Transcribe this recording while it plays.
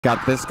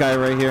Got this guy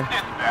right here.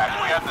 Dispatch,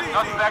 we have the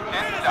suspect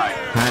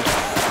inside.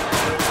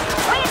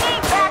 We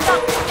need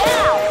backup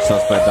now!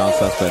 Suspect down,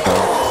 suspect down.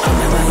 I'm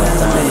in my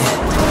element,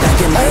 back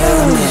in my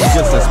element. He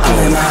just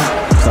exploded.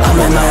 I'm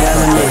in my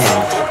element,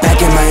 back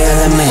in my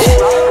element.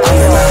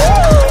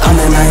 I'm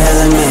in my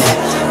element,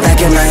 back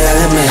in my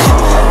element.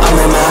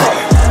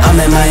 I'm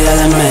in my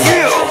element,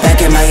 back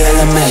in my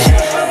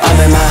element.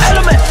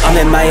 I'm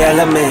in my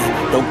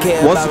element. Don't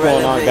care. What's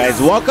going on, guys?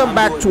 Welcome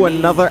back to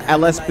another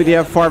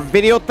LSPDFR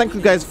video. Thank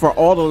you guys for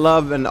all the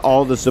love and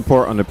all the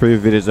support on the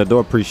previous videos. I do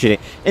appreciate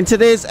it. In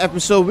today's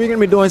episode, we're gonna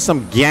be doing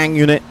some gang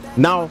unit.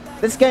 Now,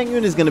 this gang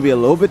unit is gonna be a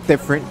little bit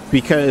different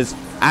because,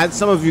 as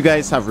some of you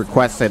guys have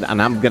requested,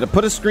 and I'm gonna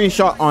put a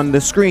screenshot on the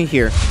screen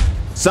here,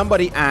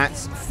 somebody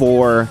asked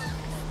for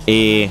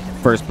a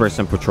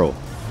first-person patrol.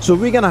 So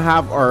we're gonna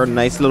have our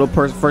nice little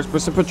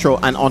first-person patrol,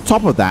 and on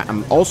top of that,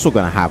 I'm also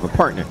gonna have a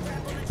partner.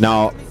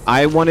 Now,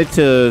 I wanted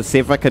to see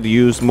if I could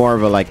use more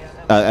of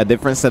a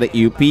different set of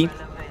EUP,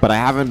 but I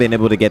haven't been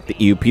able to get the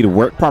EUP to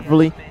work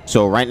properly.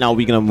 So right now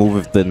we're gonna move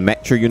with the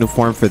Metro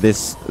uniform for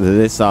this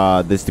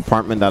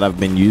department that I've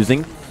been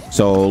using.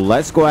 So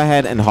let's go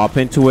ahead and hop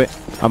into it.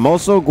 I'm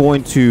also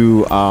going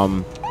to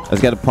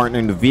let's get a partner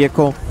in the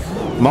vehicle.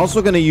 I'm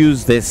also gonna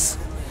use this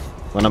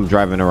when I'm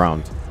driving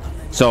around.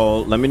 So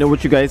let me know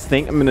what you guys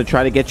think. I'm gonna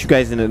try to get you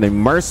guys in an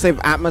immersive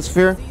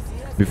atmosphere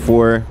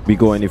before we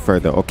go any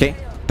further. Okay,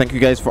 thank you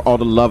guys for all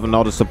the love and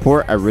all the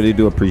support. I really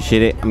do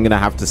appreciate it. I'm gonna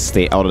have to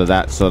stay out of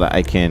that so that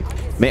I can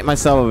make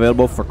myself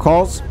available for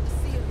calls.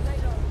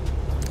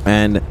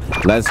 And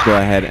let's go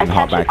ahead and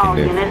hop back in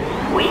there. Units,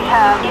 we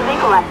have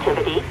illegal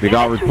activity. We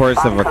got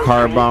reports of a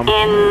car bomb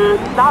in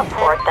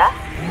Southporta.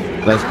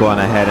 Let's go on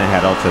ahead and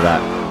head out to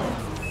that.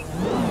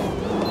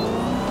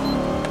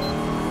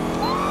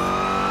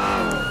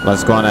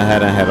 Let's go on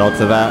ahead and head out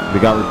to that. We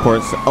got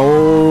reports.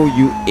 Oh,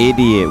 you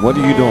idiot. What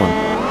are you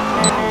doing?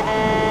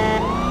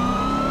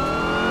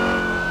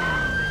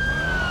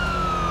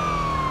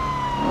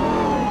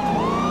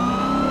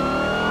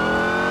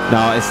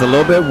 Now, it's a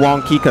little bit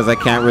wonky because I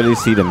can't really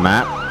see the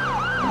map.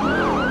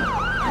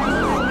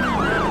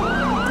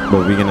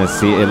 But we're going to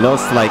see. It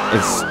looks like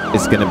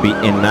it's going to be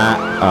in that,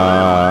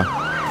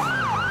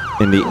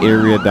 in the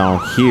area down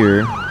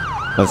here.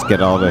 Let's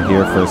get out of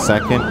here for a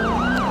second.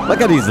 Look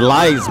at these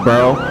lights,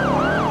 bro. Look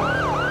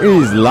at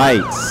these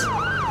lights.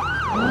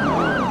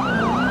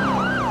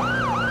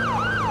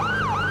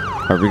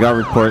 Alright, we got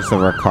reports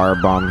of our car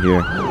bomb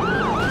here.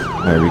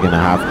 Alright, we're gonna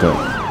have to.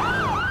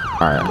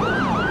 Alright.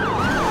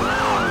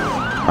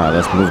 Alright,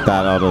 let's move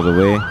that out of the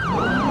way.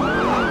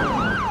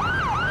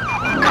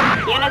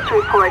 Units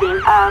reporting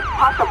a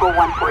possible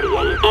 148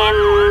 in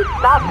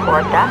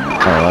Southporta.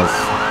 Alright,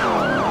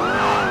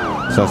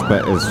 let's.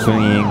 Suspect is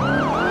fleeing.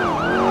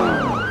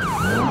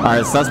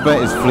 Alright,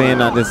 suspect is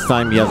fleeing at this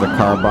time. He has a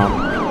car bomb.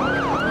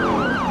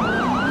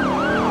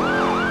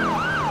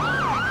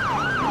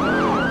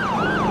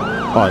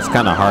 Oh, it's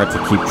kind of hard to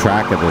keep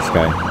track of this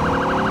guy.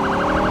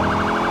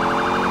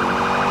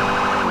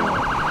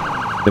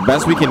 The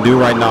best we can do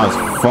right now is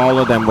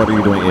follow them. What are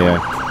you doing?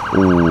 Yeah.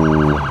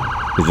 Ooh.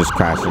 He's just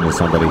crashing into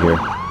somebody here.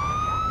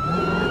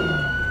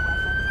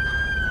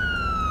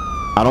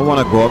 I don't want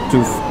to go up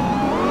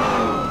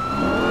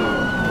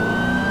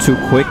too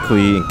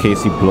quickly in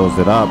case he blows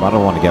it up. I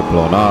don't want to get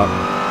blown up.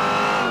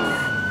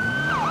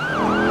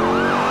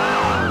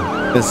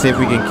 Let's see if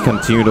we can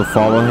continue to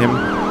follow him.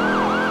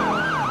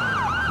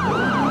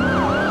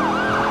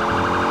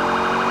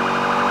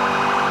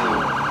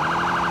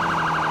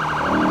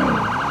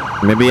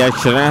 Maybe I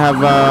shouldn't have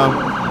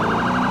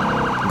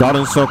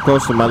gotten so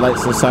close to my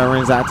lights and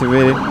sirens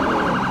activated.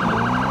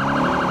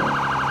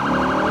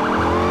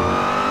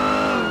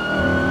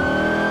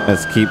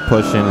 Let's keep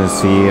pushing and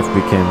see if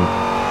we can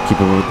keep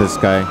up with this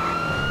guy.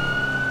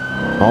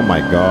 Oh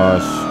my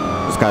gosh.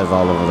 This guy's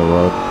all over the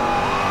road.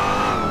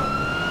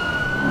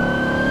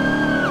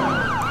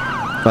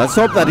 Let's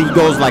hope that he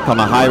goes like on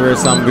a highway or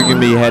something. We're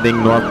going to be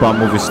heading northbound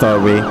Movie Star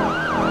Way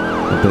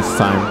at this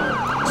time.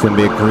 It's going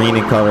to be a green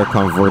in color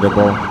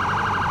convertible.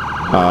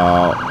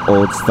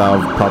 Old style,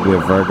 probably a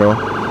Virgo.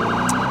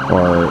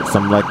 Or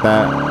something like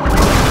that.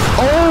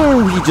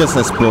 Oh, he just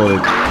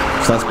exploded.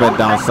 Suspect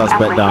down,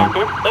 suspect down.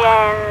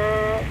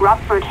 In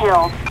Rockford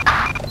Hills.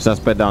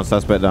 Suspect down,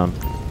 suspect down.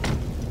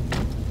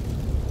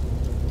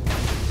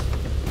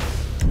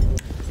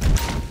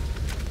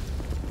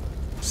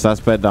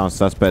 Suspect down,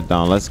 suspect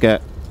down. Let's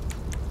get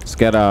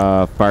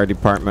a fire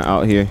department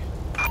out here.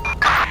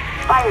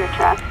 Fire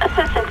truck.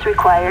 Assistance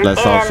required.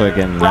 Let's also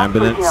get an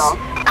ambulance.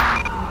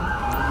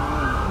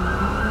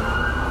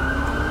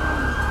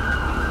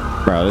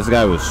 Bro, this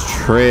guy was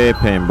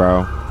tripping,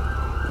 bro.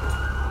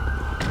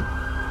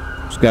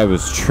 This guy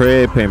was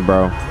tripping,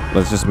 bro.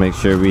 Let's just make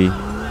sure we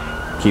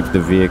keep the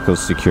vehicle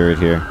secured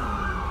here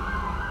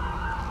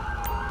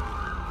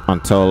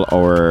until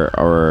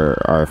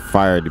our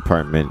fire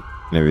department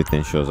and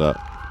everything shows up.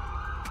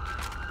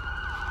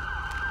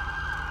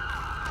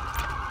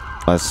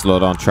 Let's slow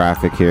down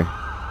traffic here.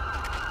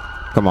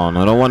 Come on,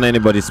 I don't want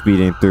anybody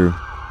speeding through.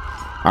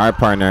 All right,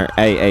 partner.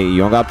 Hey, you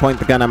don't gotta point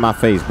the gun at my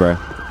face, bro.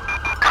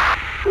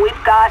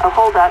 We've got a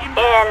holdup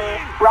in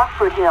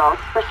Rockford Hills.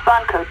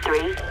 Respond code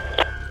 3.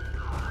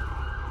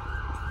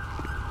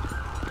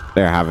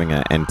 They're having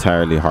an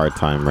entirely hard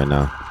time right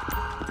now.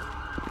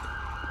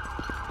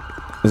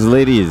 This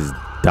lady is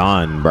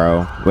done,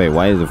 bro. Wait,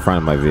 why is the front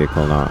of my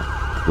vehicle not?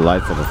 The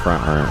lights at the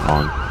front aren't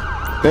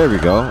on. There we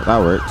go. That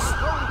works.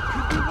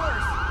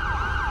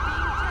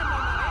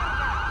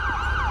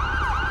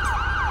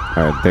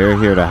 Alright, they're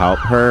here to help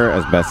her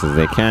as best as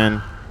they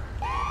can.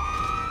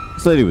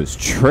 This lady was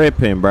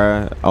tripping,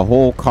 bro. A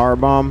whole car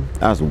bomb?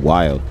 That's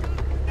wild.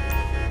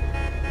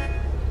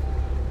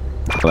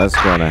 Let's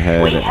go on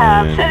ahead. We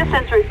have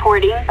citizens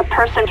reporting a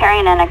person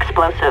carrying an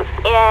explosive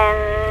in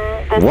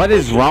the What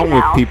is wrong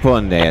with people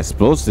and their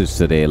explosives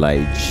today?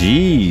 Like,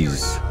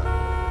 jeez.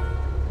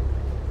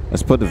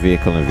 Let's put the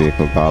vehicle in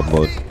vehicle guard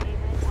mode.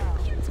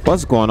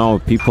 What's going on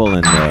with people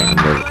and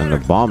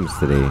the bombs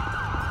today?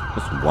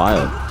 It's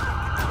wild.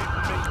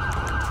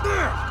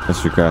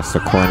 Let's regress the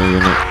corner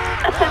unit.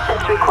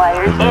 Assistance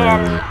required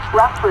in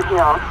Rockford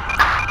Hills.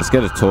 Let's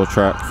get a tow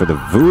truck for the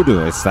voodoo.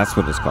 That's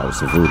what it's called.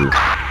 It's a voodoo.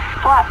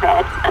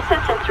 Flatbed.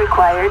 Assistance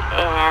required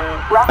in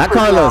Rockford That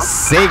car Hills. looks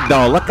sick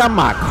though. Look at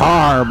my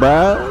car,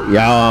 bro. Yo,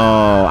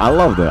 I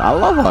love it. I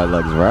love how it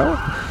looks, bro.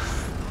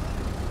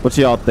 What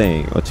y'all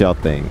think? What y'all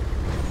think?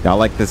 Y'all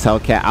like this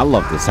Hellcat? I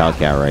love this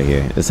Hellcat right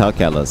here. This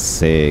Hellcat looks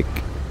sick.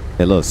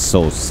 It looks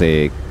so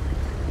sick.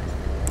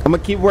 I'm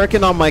gonna keep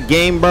working on my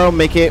game, bro.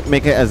 Make it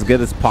as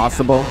good as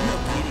possible.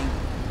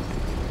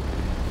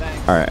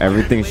 All right,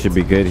 everything should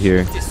be good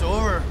here.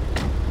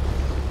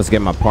 Let's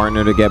get my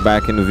partner to get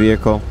back in the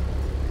vehicle.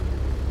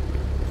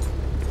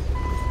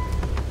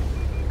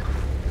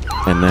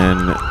 And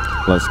then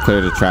let's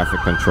clear the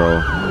traffic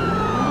control.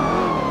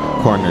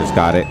 Corner's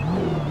got it.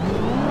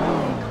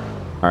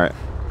 All right.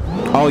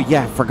 Oh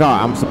yeah,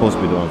 forgot. I'm supposed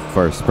to be doing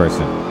first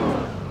person.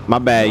 My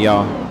bad,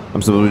 y'all.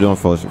 I'm supposed to be doing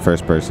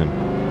first person.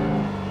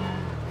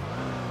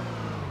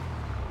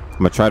 I'm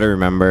gonna try to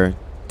remember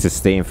to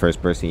stay in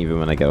first person even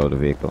when I get out of the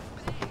vehicle.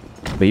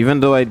 But even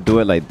though I do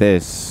it like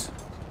this,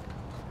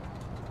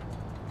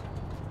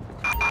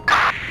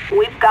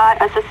 We've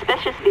got a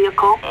suspicious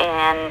vehicle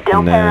in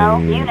Del Perro.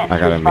 Units I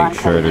gotta make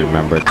sure to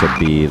remember to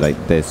be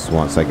like this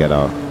once I get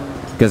out,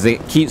 because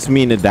it keeps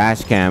me in the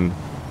dash cam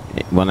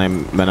when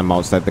I'm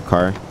outside the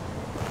car.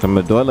 So I'm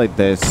gonna do it like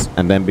this,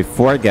 and then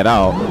before I get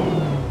out,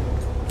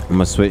 I'm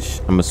gonna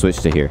switch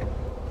to here.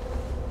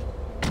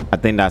 I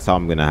think that's how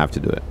I'm gonna have to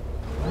do it.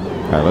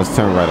 All right, let's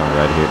turn right on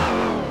red here.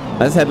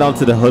 Let's head down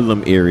to the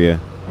hoodlum area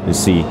and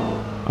see.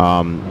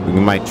 We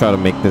might try to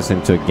make this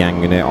into a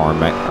gang unit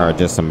or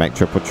just a mech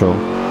trip patrol.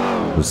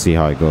 We'll see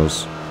how it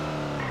goes.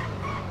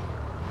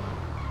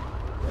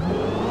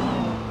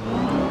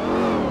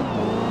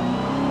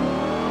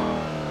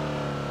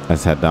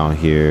 Let's head down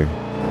here,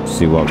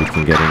 see what we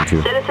can get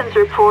into. Citizens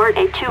report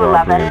a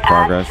 211 in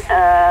progress.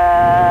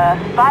 at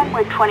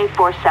Vinewood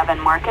 24/7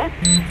 Market.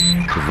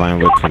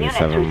 Vinewood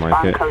 27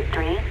 Market. Code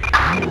 3.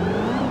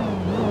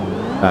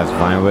 That's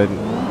Vinewood.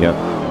 Yep.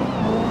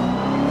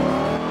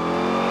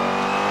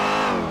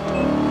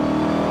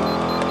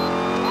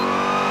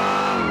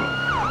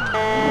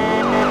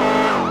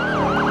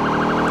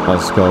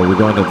 Let's go. We're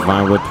going to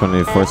Vinewood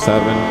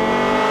 24/7.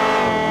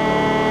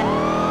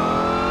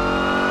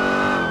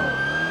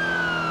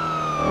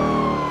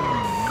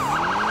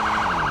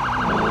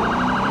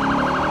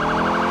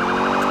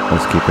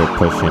 Let's keep it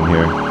pushing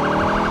here.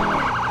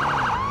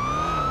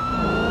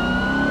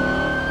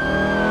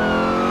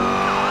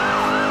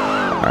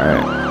 All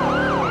right.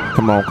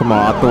 Come on, come on.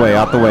 Out the way,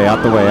 out the way,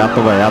 out the way, out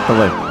the way, out the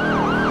way.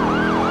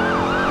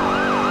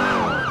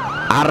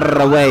 Out of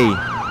the way.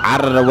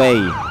 Out of the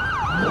way.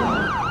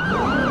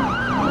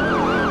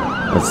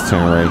 Let's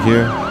turn right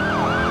here.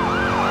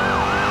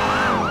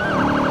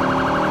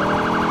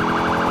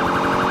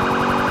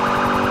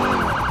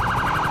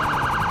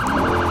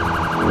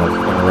 Let's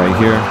turn right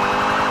here.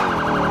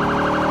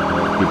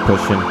 Keep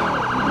pushing.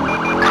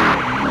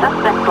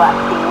 Suspect last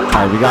seen.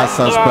 Alright, we got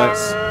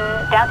suspects. In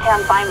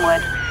downtown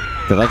Vinewood.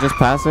 Did I just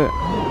pass it?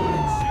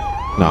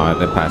 No, I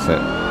didn't pass it.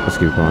 Let's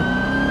keep going.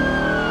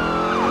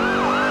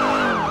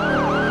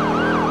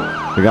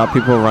 We got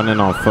people running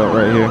on foot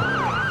right here.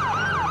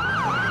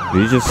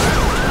 You just...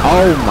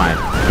 Oh my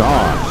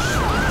gosh.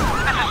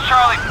 This is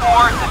Charlie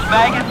 4. This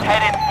maggot's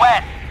headed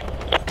west.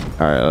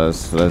 Alright,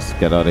 let's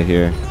get out of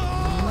here.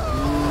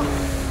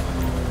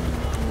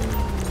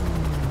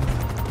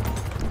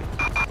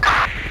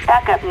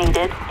 Backup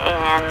needed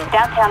in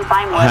downtown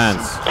Vinewood. Hands.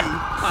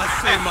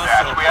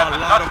 Dispatch, we have the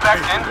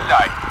suspect in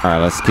sight.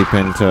 Alright, let's keep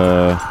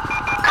into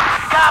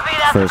Copy,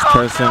 that's first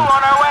code person. 2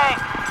 on our way.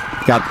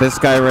 Got this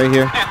guy right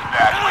here.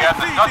 Dispatch, we have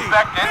the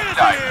suspect in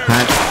sight.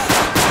 Hands.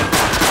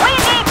 We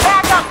need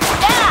backup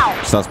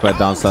now! Suspect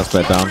down,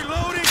 suspect down.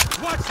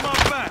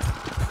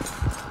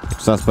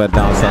 Suspect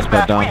down,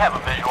 suspect Dispatch, we down. have a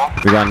visual.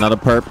 We got another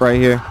perp right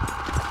here.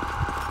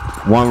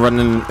 One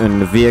running in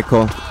the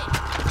vehicle.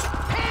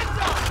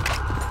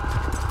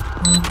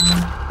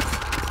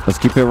 Let's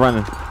keep it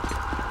running.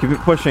 Keep it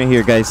pushing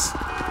here, guys.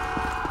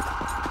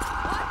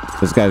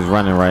 This guy's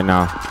running right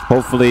now.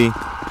 Hopefully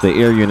The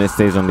air unit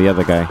stays on the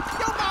other guy.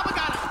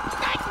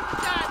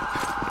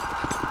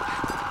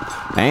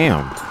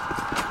 Damn.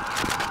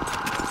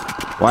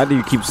 Why do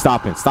you keep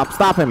stopping? Stop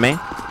stopping, man.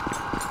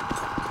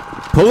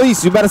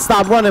 Police, you better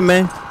stop running,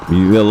 man.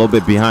 You're a little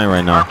bit behind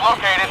right now.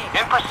 Located,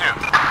 in pursuit.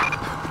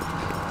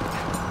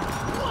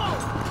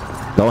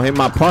 Don't hit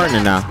my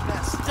partner now.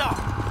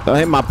 Don't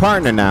hit my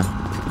partner now.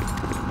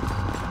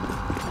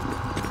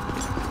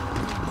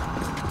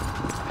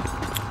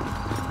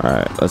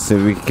 Alright, let's see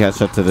if we can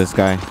catch up to this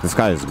guy. This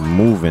guy is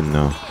moving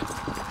now.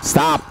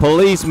 Stop,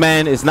 police,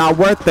 man. It's not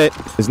worth it.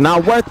 It's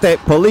not worth it,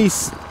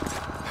 police.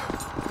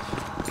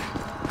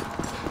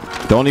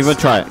 Don't even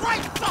try it.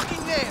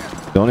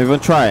 Don't even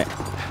try it.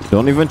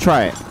 Don't even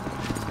try it.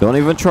 Don't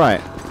even try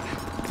it.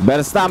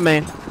 Better stop,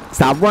 man.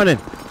 Stop running.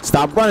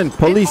 Stop running.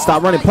 Police,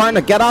 stop running.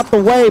 Partner, get out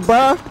the way,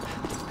 bruh.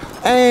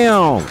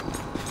 Damn.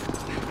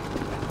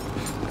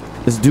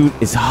 This dude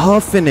is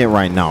huffing it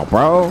right now,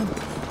 bro.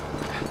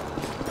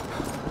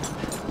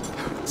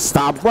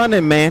 Stop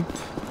running, man.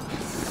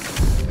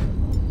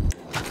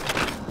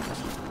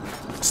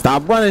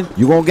 Stop running.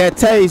 You gonna get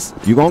tased.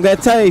 You gonna get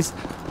tased.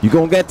 You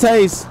gonna get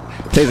tased.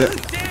 Taser.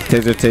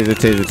 Taser, taser,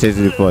 taser,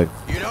 taser deployed.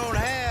 You don't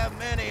have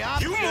many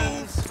options. You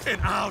move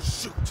and I'll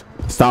shoot.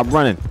 Stop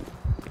running.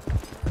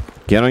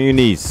 Get on your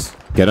knees.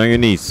 Get on your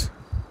knees.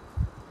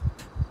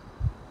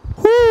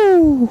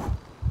 Whoo.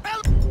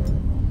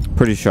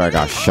 Pretty sure I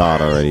got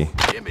shot already.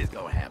 Jimmy's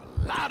gonna have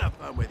a lot of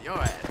fun with your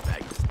ass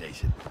back at the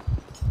station.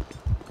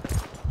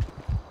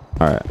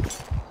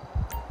 Alright.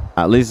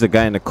 At least the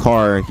guy in the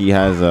car, he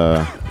has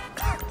a...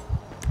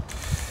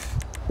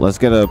 Let's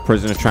get a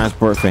prisoner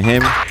transport for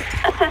him.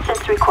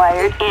 Assistance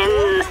required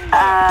in,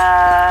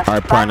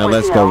 Alright, partner,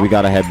 let's go. We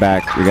gotta head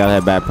back. We gotta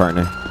head back,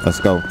 partner. Let's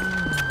go.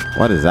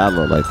 Why does that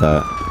look like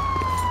that?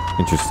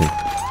 Interesting.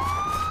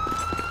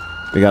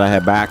 We gotta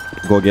head back.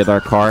 Go get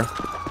our car.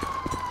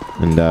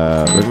 And,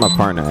 where's my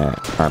partner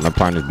at? Alright, my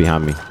partner's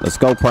behind me. Let's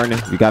go, partner.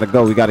 We gotta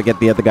go. We gotta get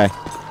the other guy.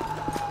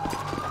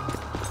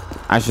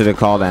 I should have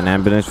called an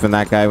ambulance for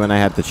that guy when I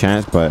had the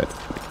chance, but...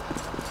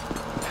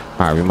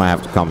 Alright, we might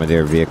have to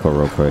commandeer a vehicle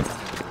real quick.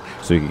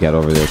 So we can get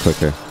over there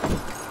quicker.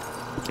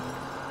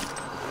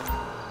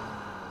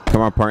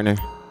 Come on, partner.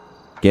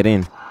 Get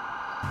in.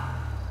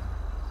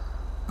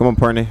 Come on,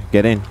 partner.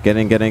 Get in. Get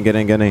in, get in, get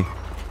in, get in.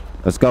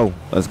 Let's go.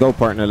 Let's go,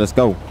 partner. Let's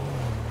go.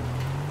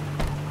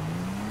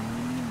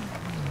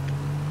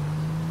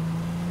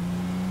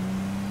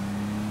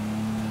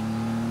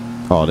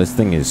 Oh, this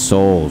thing is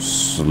so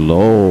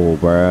slow,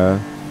 bruh.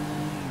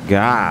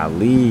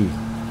 Golly.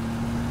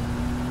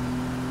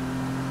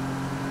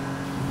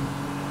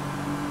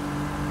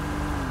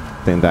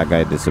 I think that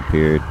guy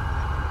disappeared.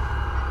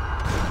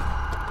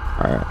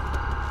 Alright.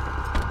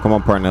 Come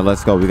on, partner.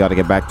 Let's go. We got to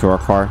get back to our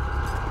car.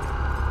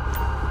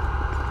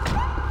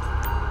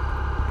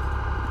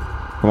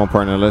 Come on,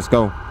 partner. Let's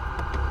go.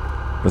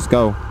 Let's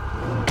go.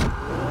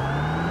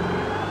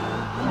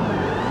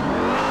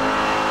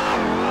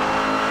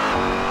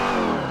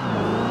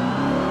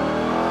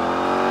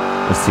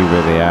 Let's see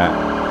where they at.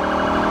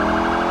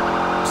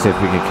 See if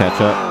we can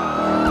catch up.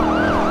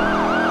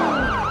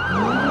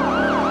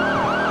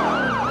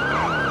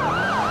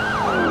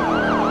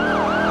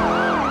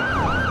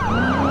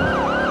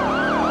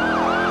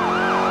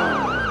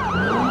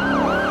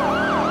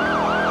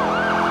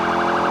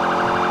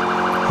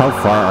 How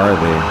far are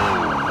they?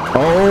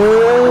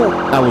 Oh,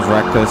 that was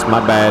reckless. My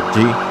bad,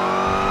 G.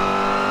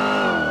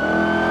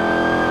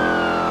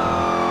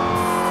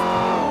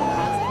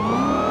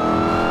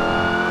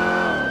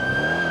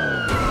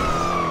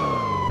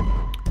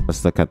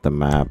 Let's look at the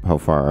map. How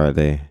far are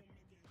they?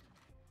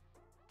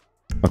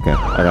 Okay,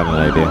 I got an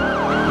idea.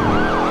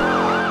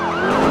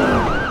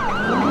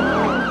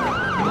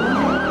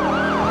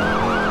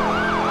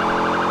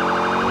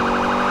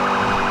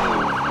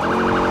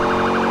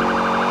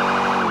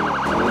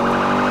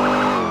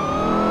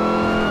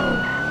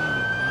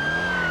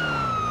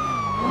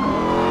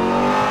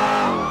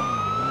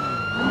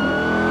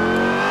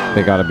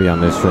 They gotta be on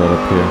this road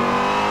up here.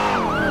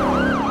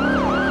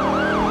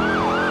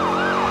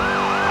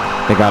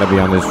 They gotta be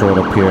on this road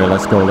up here.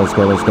 Let's go, let's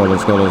go, let's go,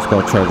 let's go, let's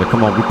go, Charger.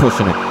 Come on, we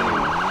pushing it.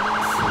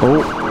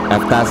 Oh,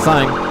 F that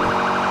sign.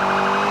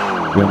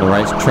 We on the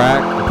right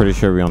track? I'm pretty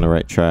sure we're on the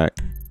right track.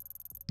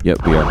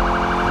 Yep, we are.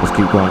 Let's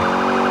keep going.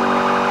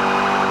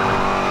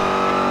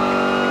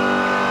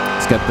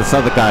 Let's get this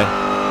other guy.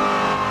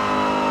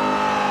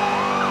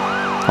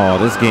 Oh,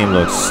 this game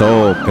looks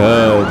so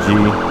good, G.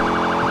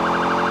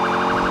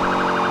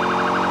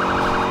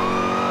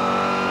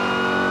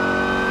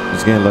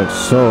 This game looks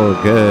so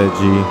good,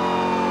 G.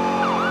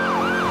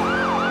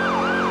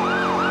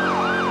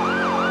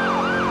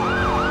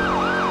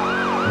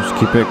 Let's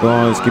keep it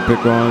going. Let's keep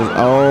it going.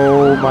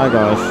 Oh my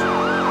gosh.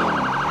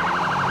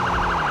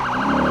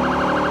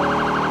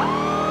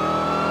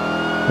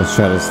 Let's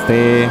try to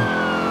stay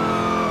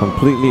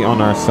completely on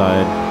our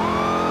side.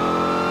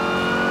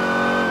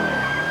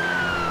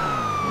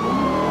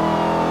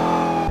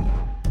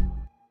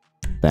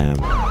 Damn.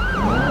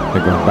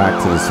 They're going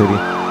back to the city.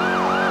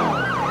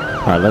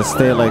 All right, let's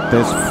stay like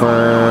this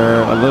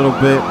for a little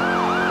bit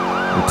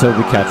until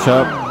we catch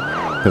up,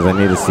 because I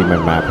need to see my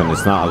map, and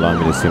it's not allowing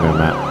me to see my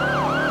map.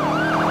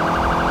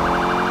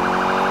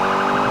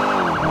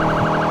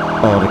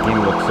 Oh, the game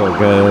looks so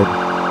good.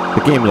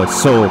 The game looks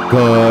so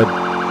good.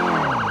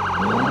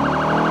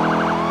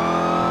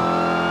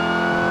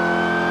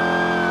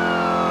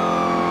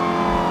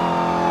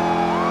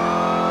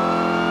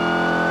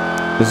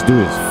 This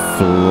dude is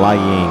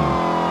flying.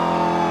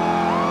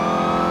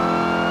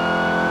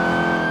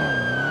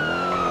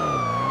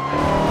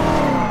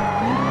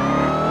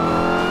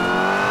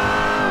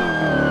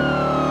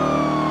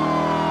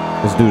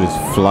 This dude is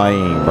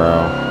flying,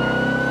 bro.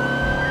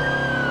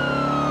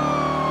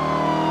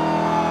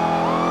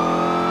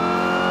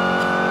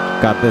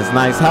 Got this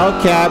nice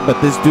Hellcat, but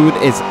this dude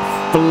is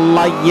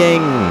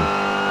flying.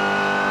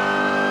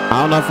 I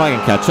don't know if I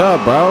can catch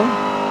up, bro.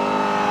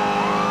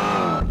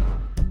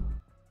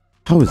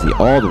 How is he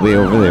all the way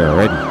over there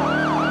already?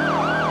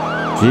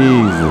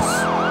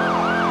 Jesus.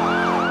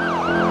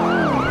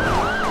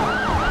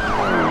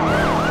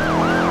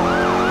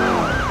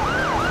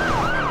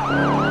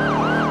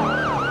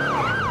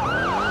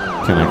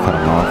 Can I cut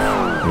him off?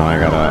 No, I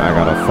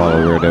gotta follow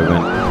where they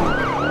went.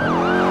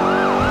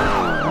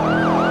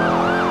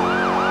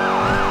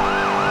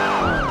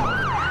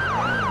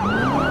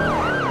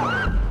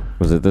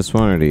 Was it this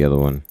one or the other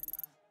one?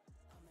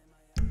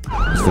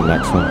 It's the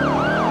next one.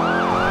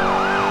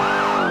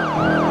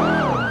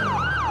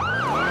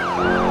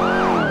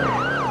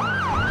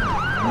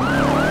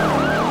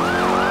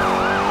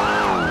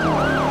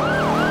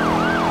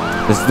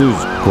 This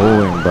dude's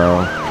going,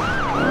 bro.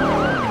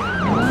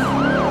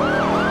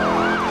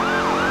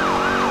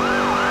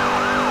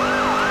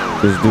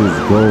 This dude's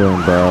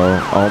going, bro.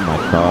 Oh my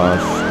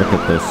gosh. Look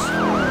at this.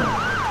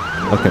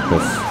 Look at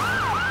this.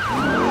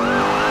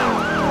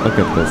 Look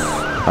at this.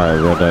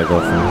 Alright, where do I go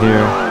from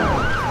here?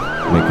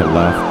 Make a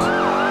left.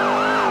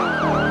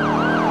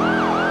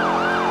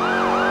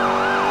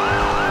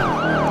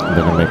 And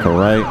then I make a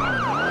right.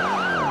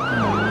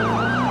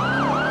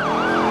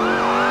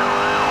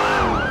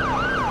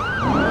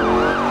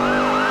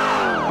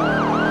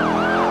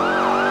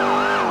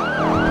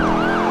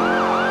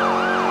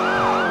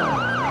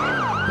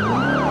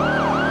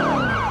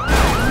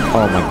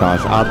 Oh my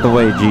gosh, out the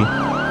way, G.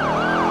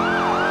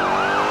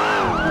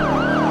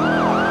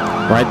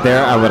 Right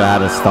there, I would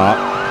have had to stop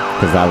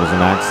because that was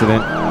an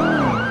accident.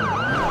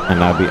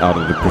 And I'd be out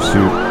of the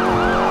pursuit.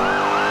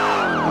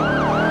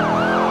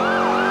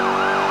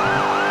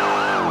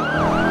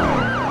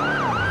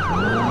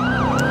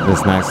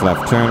 This nice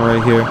left turn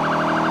right here.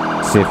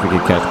 See if we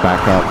can catch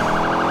back up.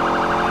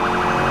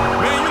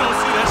 Man, you don't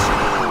see that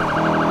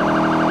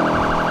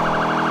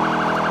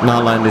shit.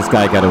 Not letting this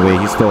guy get away.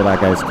 He stole that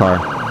guy's car.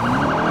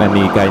 And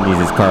the guy needs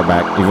his car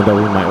back, even though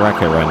we might wreck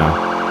it right now.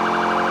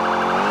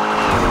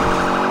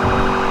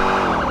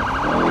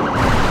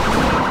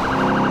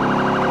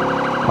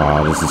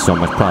 Oh, this is so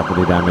much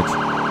property damage.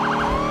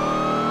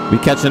 We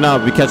catching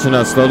up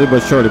slowly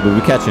but surely, but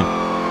we catching.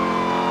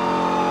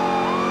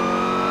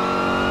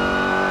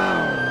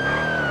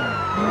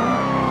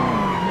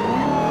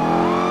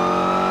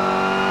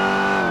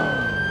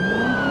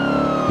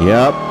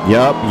 Yup.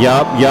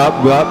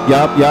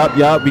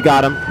 We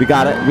got him. We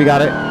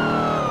got it.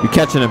 We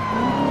catching him.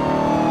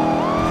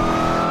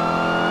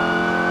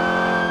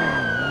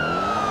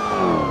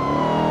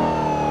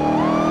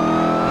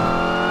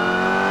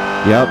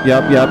 Yup. We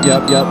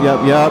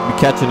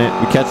catching it.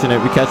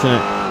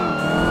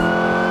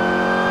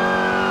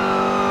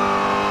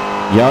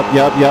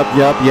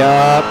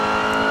 Yup.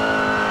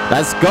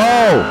 Let's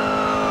go.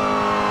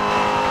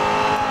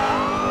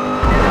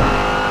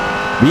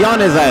 Be on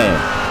his ass.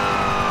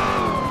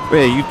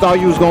 Wait, you thought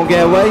you was gonna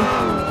get away?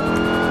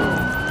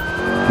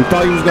 You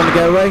thought you was gonna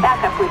get away?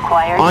 Backup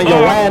required. On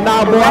your way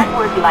now, boy.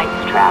 Leftward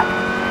lights track.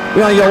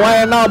 We on your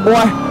way now,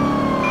 boy.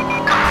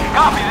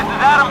 Copy, this is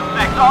Adam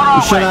 6, on our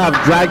You shouldn't have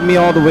dragged me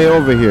all the way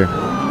over here.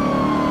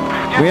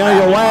 We on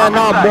your way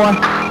now, boy.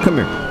 Come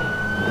here.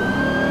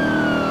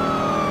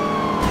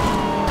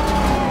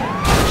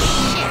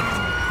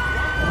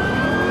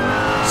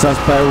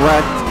 Suspect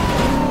wrecked.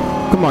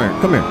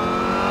 Come here.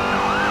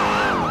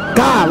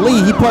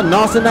 Golly, he put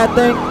nos in that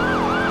thing?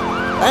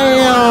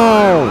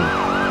 Damn!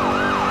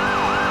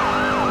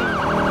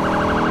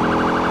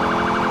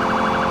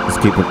 Let's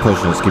keep it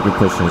pushing.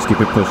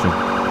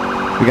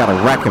 We gotta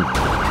wreck him.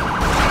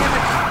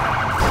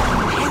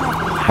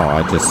 Oh,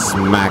 I just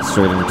smacked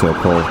straight into a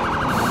pole.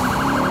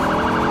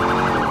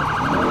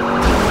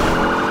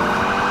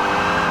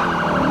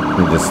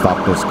 We just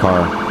stop this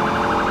car.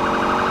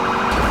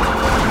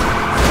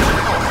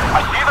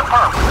 I see the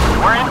perp.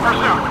 We're in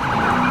pursuit.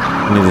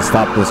 We need to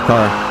stop this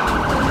car.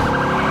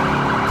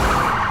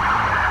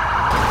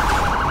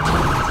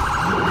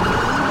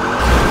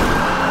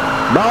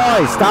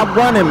 Boy, stop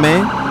running,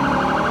 man.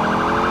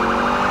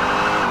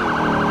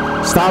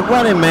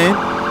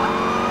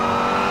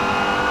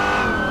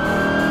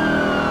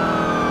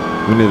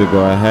 We need to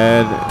go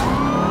ahead.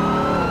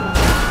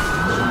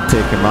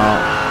 Take him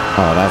out.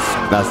 Oh,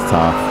 that's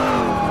tough.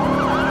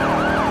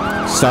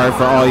 Sorry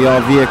for all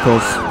y'all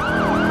vehicles.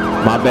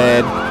 My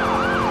bad.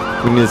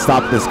 We need to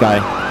stop this guy.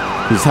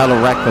 He's hella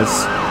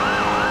reckless.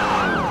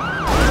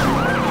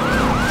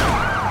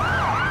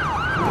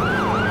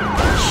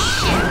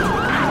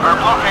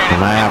 I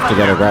might have to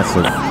get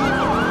aggressive.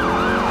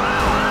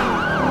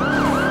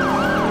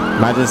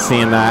 Imagine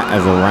seeing that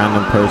as a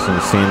random person,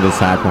 seeing this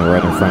happen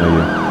right in front of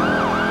you.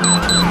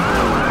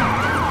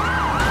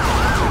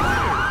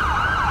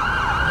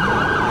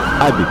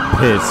 I'd be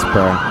pissed,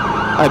 bro.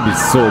 I'd be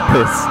so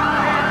pissed.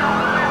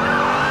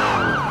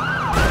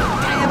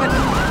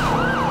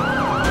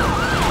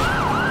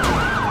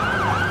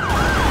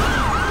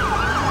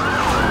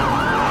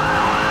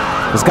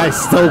 This guy's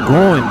still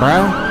going,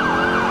 bro.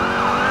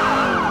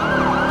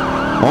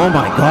 Oh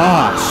my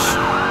gosh.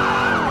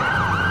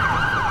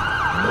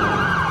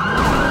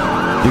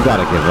 You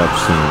gotta give up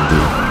soon,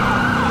 dude.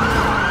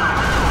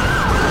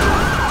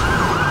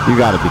 You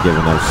gotta be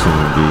giving up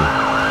soon, dude.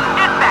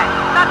 Dispatch,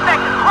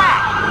 suspect is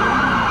crashed.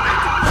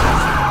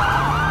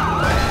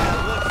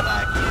 Looks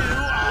like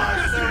you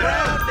are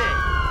surrounded.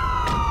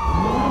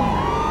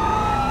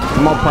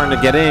 Come on, partner,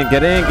 get in,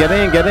 get in, get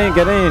in, get in,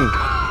 get in.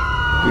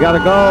 We gotta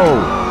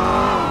go.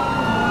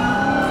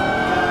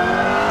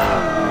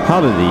 How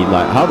did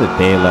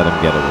they let him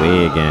get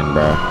away again,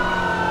 bro?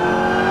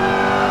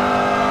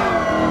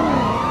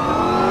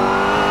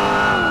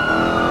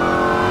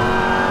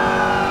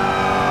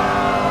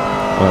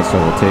 So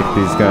we'll take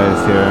these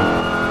guys here.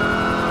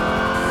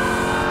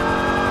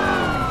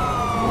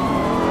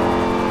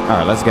 All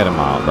right, let's get him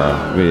out, bro.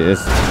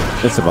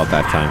 It's about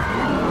that time.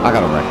 I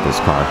gotta wreck this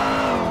car.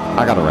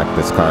 I gotta wreck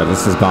this car.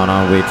 This has gone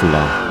on way too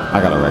long. I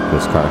gotta wreck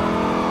this car.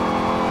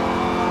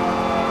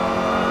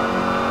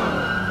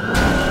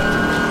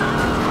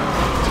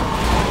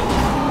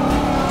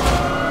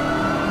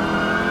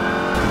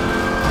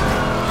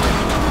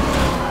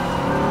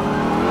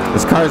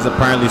 This car is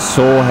apparently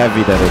so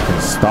heavy that it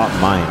can stop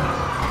mine.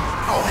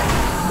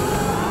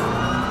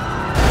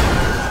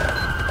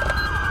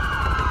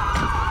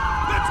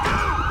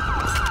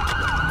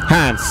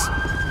 Hands.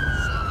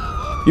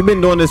 You've been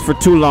doing this for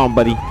too long,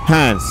 buddy.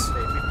 Hands.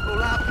 Pull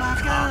out my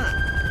gun.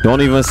 Don't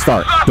even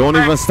start. Don't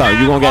even start.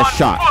 You're gonna get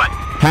shot.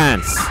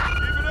 Hands. Keep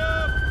it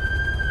up.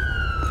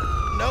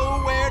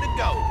 Nowhere to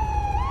go.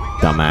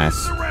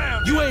 Dumbass.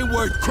 You ain't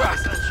worth crap.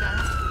 Sunshine.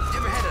 You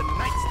ever had a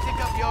night stick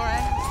up your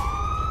ass?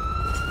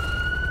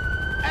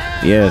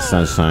 Yeah,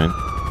 sunshine.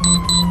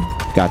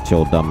 Got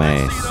your dumb See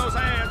ass. those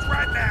hands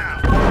right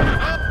now.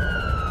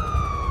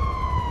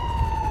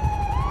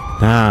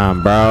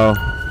 Damn, bro.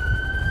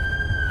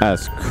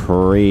 That's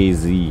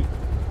crazy.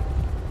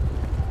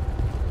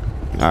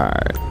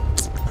 Alright.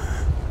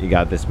 You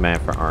got this man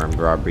for armed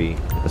robbery.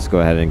 Let's go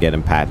ahead and get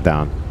him pat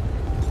down.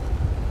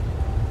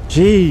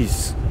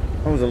 Jeez.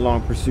 That was a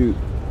long pursuit.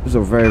 It was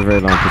a very, very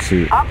long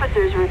pursuit.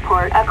 Officers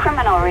report a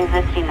criminal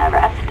resisting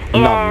arrest.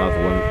 Not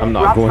another one. I'm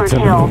not going to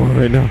another one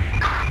right now.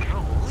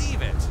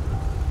 Believe it.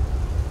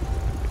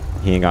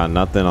 He ain't got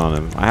nothing on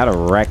him. I had to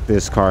wreck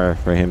this car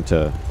for him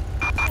to...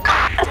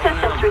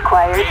 Assistance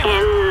required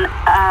in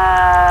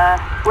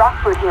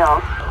Rockford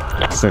Hills.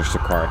 search the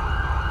car.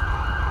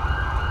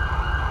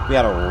 We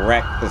gotta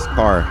wreck this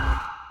car.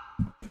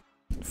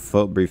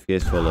 Full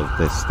briefcase full of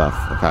this stuff.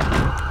 Okay.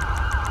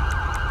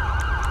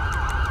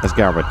 Let's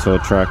get our tow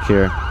truck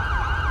here.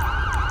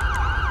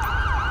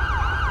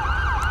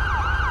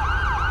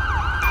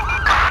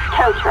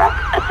 Tow truck.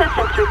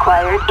 Assistance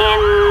required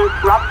in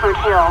Rockford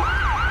Hills.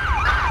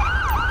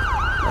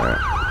 All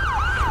right.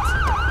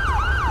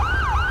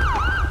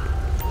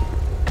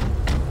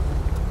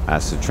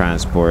 That's the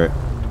transport.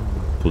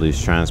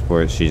 Police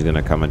transport. She's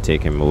gonna come and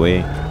take him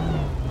away.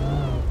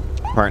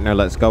 Partner,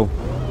 let's go.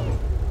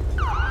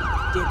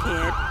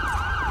 Dickhead.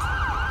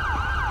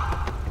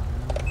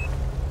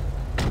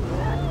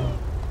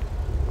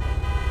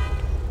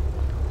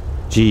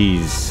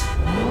 Jeez.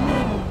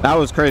 That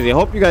was crazy. I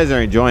hope you guys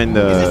are enjoying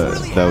the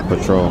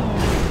patrol.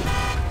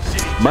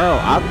 Bro,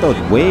 out the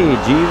way,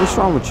 G. What's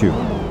wrong with you?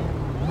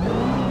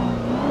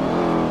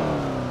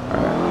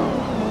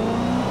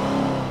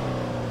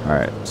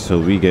 Alright, so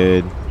we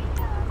good.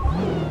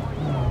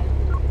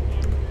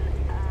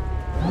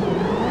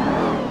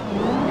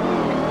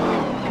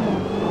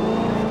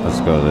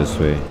 Let's go this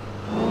way.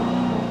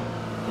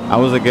 That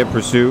was a good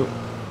pursuit.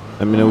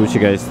 Let me know what you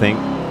guys think.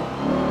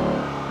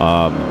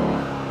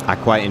 I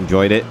quite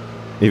enjoyed it,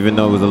 even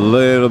though it was a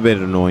little bit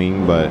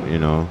annoying, but you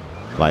know,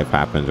 life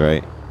happens,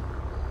 right?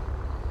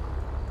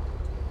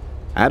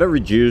 I had to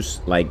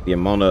reduce like the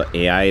amount of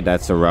AI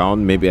that's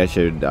around. Maybe I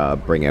should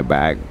bring it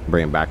back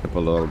up a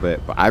little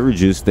bit, but I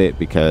reduced it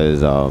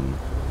because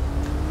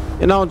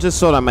you know, just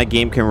so that my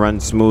game can run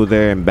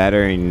smoother and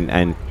better,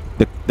 and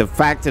the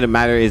fact of the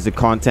matter is the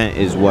content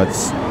is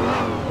what's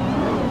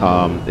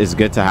it's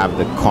good to have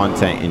the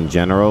content in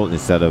general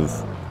instead of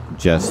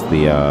just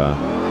the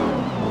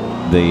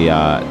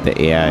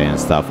AI and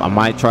stuff. I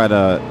might try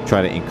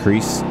to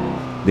increase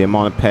the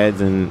amount of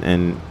peds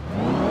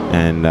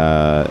and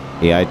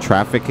AI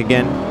traffic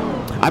again.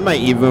 I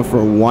might even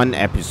for one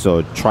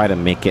episode try to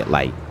make it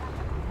like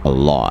a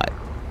lot.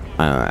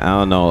 I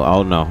don't know. I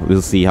don't know.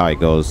 We'll see how it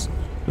goes.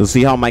 We'll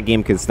see how my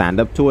game can stand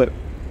up to it.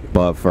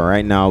 But for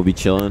right now, I'll be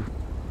chilling.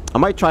 I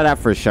might try that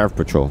for Sheriff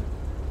Patrol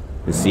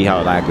and see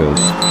how that goes.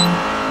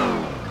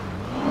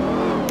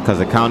 Because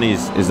the county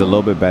is a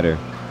little bit better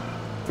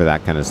for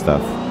that kind of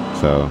stuff.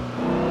 So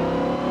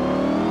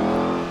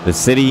the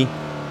city,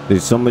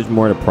 there's so much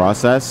more to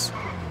process.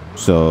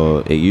 So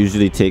it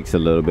usually takes a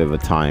little bit of a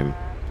time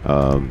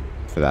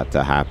for that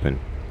to happen.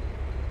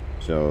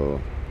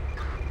 So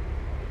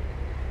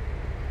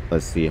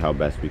let's see how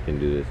best we can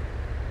do this.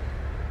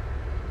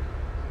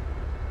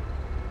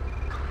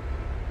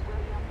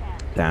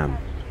 Damn.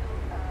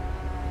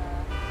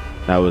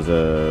 That was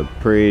a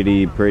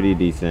pretty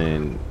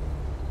decent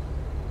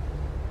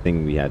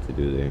thing we had to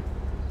do there.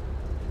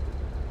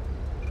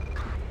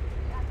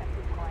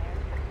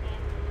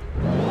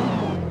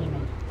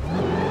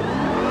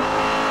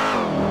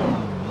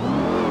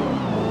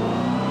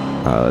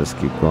 Let's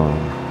keep going.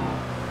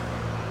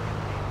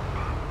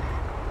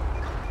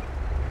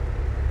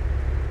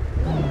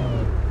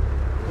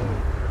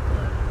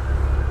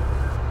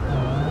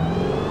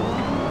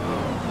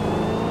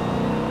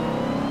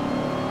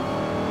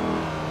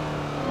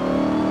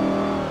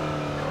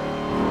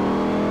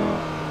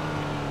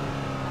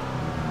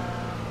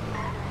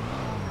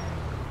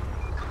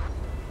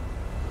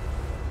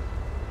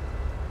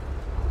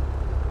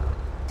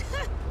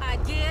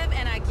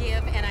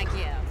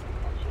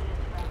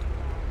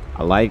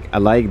 I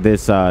like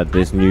this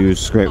this new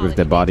script with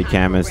the body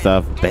cam and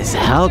stuff. This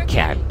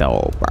Hellcat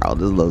though, bro,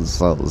 this looks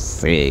so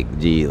sick.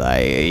 G,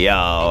 like,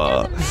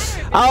 yo,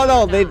 I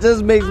don't know, it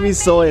just makes me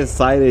so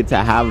excited to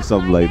have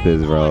something like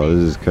this, bro.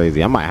 This is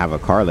crazy. I might have a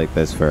car like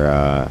this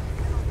for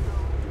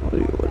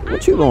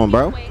what you doing,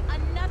 bro?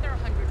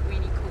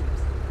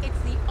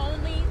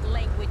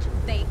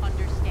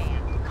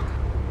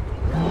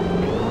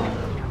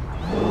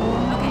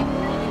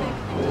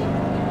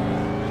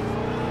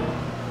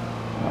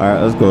 Alright,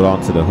 let's go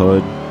down to the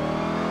hood.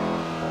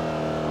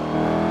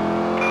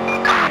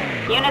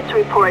 Units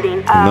reporting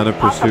Another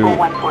pursuit. possible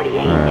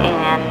 148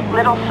 and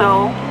Little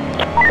Soul.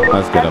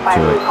 Let's get up to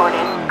it.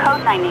 Reporting.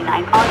 Code 99.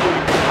 All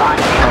units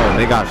respond. Oh,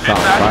 they got shot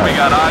Dispatch, we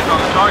fired. got eyes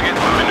on the target.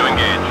 Moving to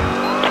engage.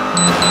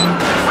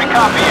 We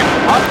copy you.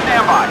 On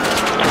standby.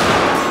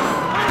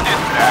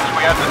 Dispatch,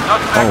 we have the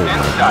suspect Oh in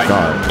my sight.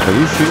 god. Are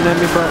you shooting at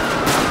me, bro?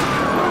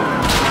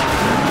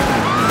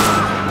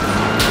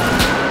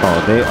 Oh,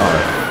 they are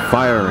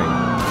firing.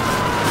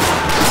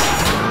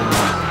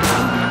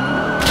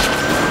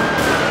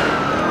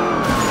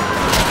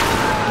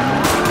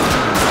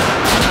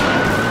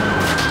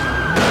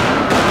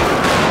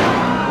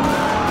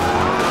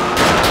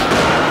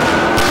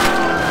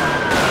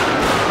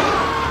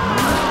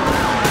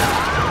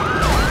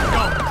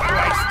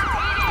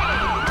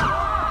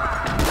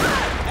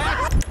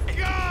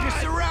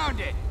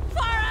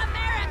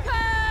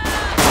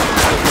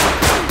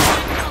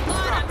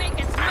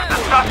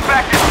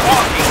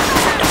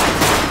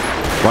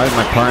 Why is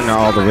my partner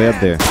all the way up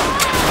there?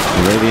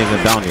 The lady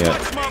isn't down yet.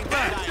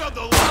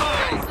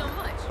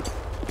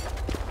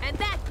 And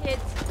that,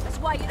 kids, is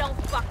why you don't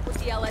fuck with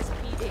the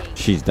LSPD.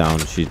 She's down.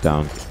 She's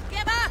down.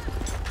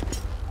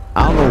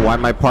 I don't know why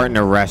my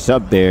partner rushed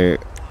up there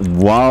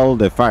while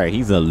the fire.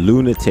 He's a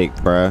lunatic,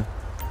 bruh.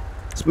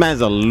 This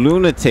man's a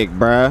lunatic,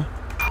 bruh.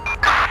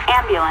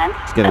 Ambulance.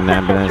 Let's get an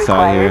ambulance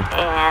out here.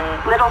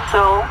 And Little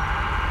Soul.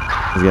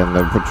 Let's get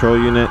another patrol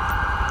unit,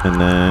 and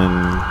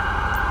then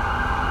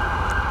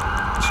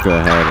let's go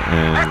ahead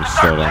and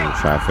slow down the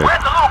traffic.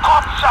 Where's the little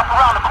coffee shop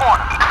around the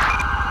corner?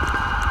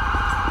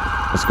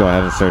 Let's go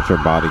ahead and search her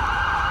body.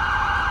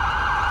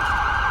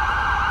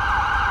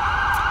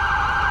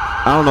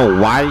 I don't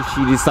know why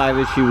she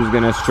decided she was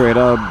gonna straight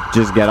up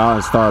just get out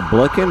and start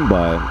looking,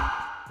 but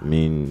I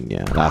mean,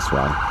 yeah, that's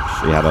why.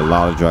 She had a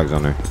lot of drugs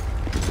on her.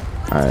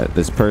 All right,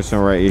 this person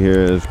right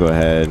here, let's go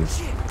ahead and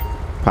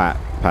pat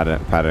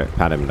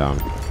him down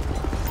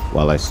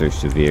while I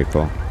search the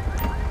vehicle.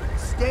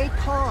 Stay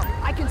calm.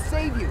 I can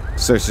save you.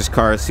 Search this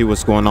car, see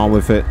what's going on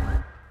with it.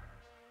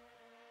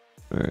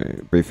 All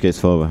right, briefcase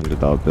full of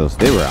 $100 bills.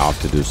 They were off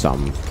to do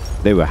something.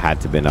 They had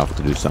to been off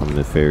to do something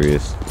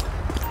nefarious.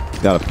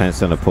 Got a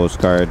pencil and a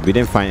postcard. We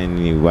didn't find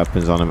any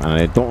weapons on him, and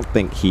I don't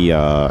think he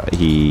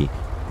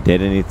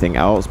did anything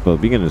else, but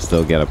we're gonna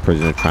still get a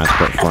prisoner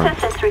transport for him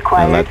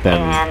and let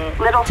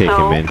them take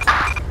him in.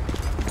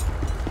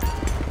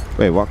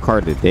 Wait, what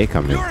car did they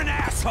come in? You're an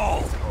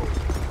asshole.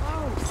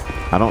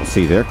 I don't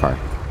see their car.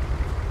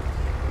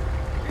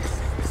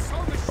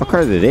 What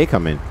car did they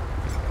come in?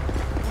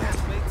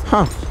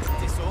 Huh.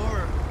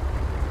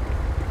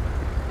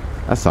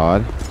 That's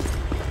odd.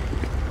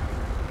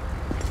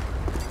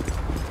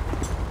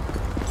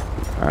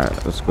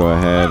 Alright, let's go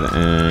ahead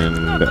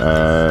and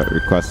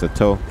request a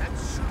tow.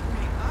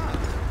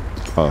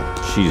 Oh,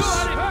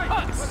 jeez.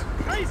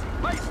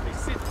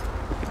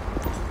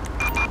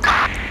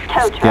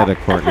 Get a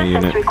coordinate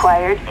unit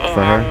required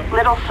for her.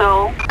 Little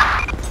Soul.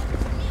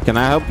 Can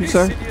I help you,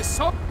 sir?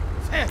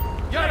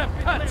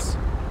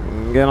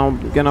 Get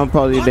on,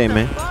 part of your day,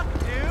 man.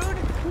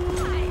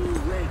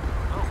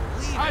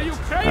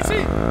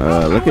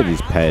 Look at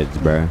these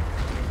peds, bro.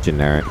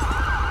 Generic.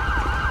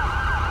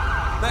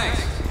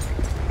 Thanks.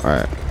 All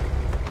right.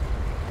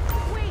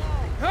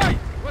 Hey,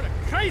 what a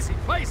crazy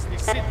place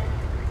this is.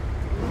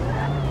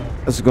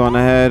 Let's go on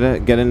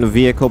ahead. Get in the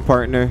vehicle,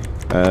 partner.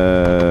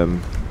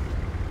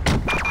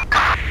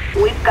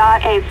 We've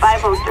got a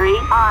 503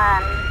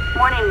 on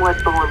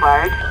Morningwood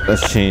Boulevard.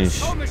 Let's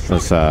change the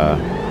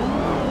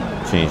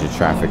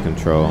traffic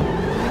control.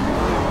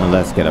 And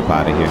let's get up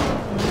out of here.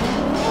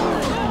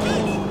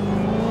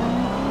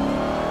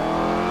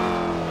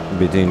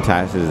 Between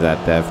taxes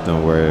that theft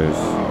don't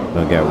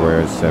get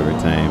worse every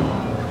time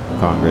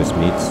Congress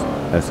meets.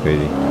 That's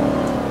crazy.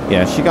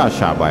 Yeah, she got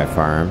shot by a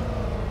firearm.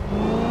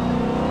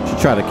 She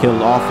tried to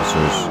kill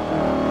officers.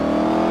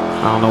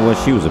 I don't know what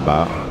she was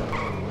about.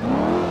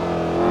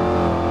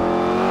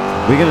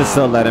 We're gonna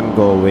still let him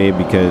go away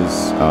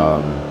because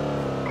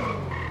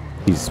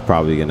he's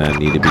probably gonna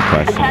need to be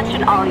questioned.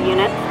 Attention all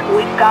units.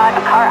 We've got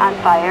a car on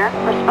fire.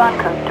 Respond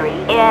code 3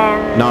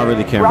 in Not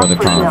really caring about the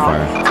car on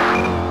fire.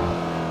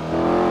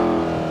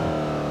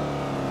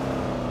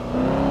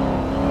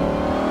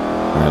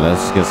 Alright,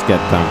 let's just get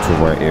down to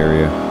our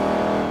area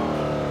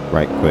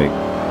right quick.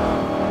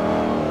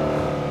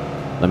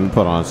 Let me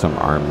put on some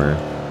armor.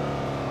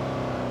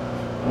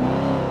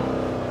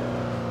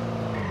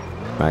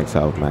 Max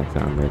health, max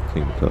armor,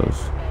 clean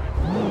clothes.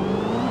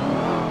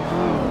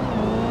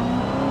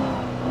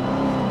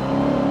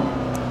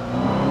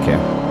 Okay.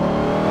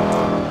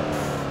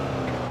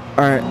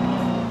 Alright.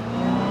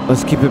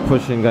 Let's keep it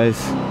pushing, guys.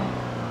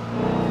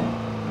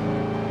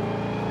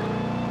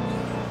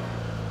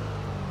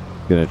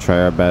 Gonna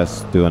try our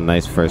best, do a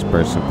nice first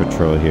person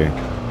patrol here.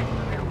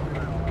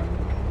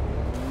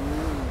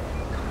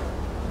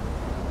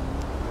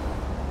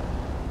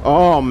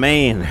 Oh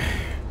man,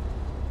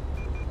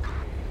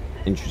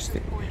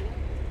 interesting.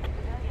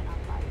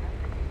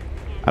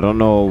 I don't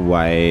know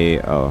why.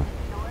 Oh,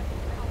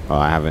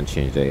 I haven't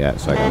changed it yet,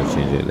 so I gotta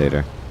change it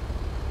later.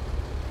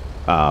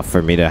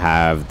 For me to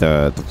have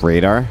the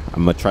radar,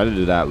 I'm gonna try to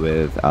do that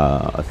with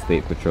a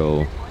state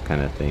patrol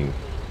kind of thing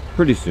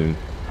pretty soon.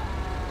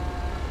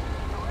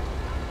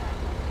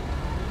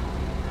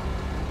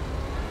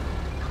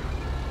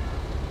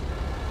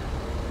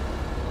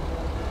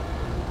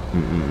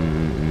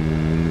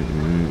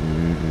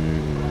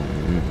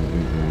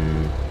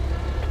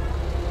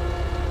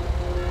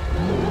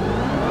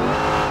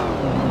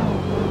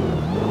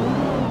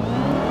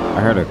 I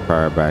heard a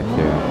car back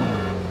here.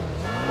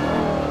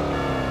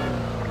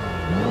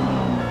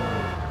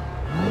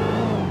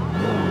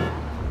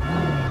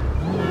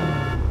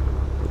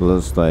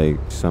 Looks like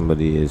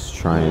somebody is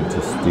trying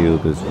to steal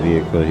this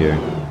vehicle here.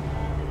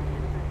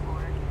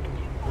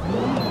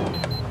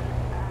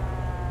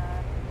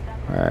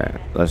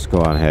 Alright, let's go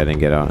on ahead and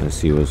get out and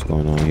see what's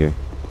going on here.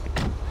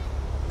 I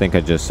think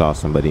I just saw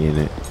somebody in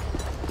it.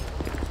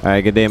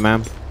 Alright, good day,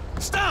 ma'am.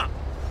 Stop!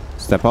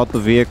 Step out the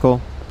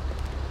vehicle.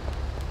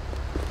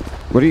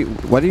 What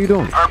are you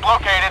doing? Herb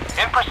located,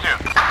 in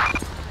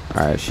pursuit.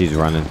 Alright, she's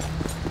running.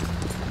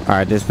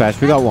 Alright,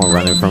 dispatch, we got one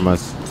running from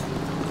us.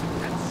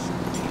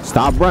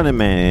 Stop running,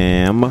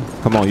 ma'am.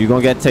 Come on, you're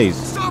gonna get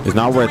tased. It's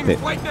not worth it.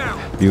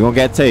 You're gonna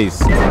get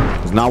tased.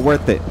 It's not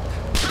worth it.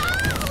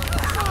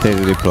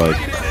 Taser deployed.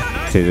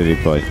 Taser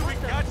deployed.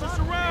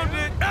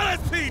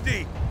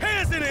 LSPD,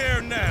 hands in the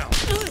air now.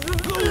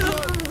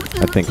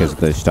 I think it's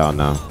glitched out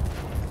now.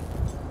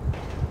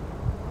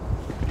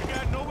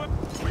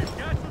 We've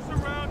got you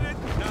surrounded.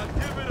 Now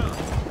give it up.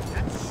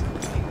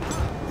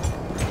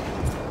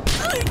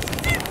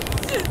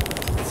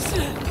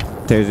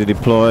 Taser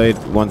deployed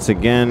once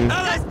again.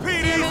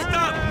 LSPD,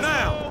 stop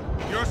now.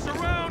 You're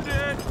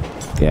surrounded.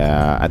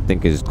 Yeah, I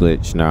think it's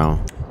glitched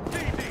now.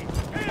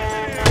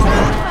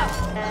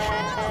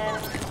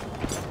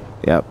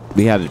 Yep,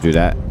 we had to do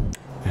that.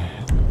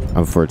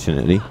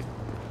 Unfortunately.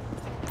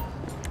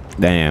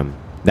 Damn.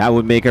 That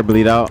would make her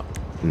bleed out.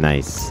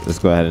 Nice. Let's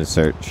go ahead and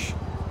search.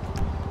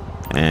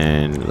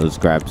 And let's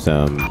grab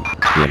some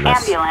EMS.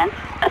 ambulance.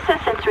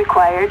 Assistance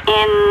required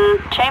in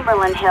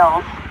Chamberlain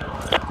Hills.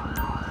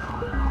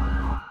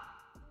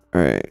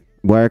 Alright.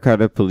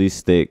 Wirecard police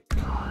stick.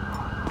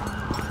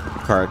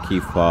 Car key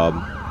fob.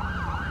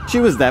 She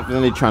was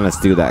definitely trying to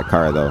steal that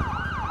car though.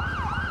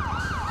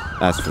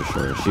 That's for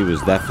sure. She was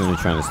definitely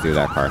trying to steal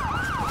that car.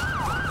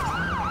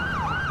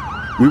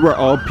 We were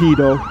all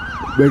pedo,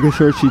 making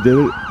sure she did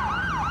it.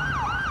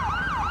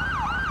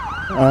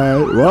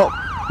 Alright, well,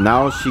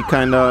 now she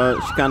kinda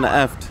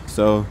effed,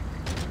 so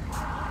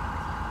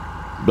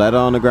bled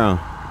on the ground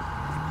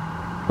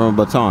from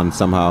a baton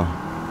somehow.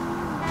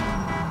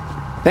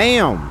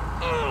 Damn,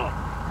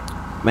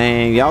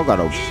 man, y'all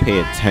gotta pay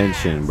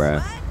attention,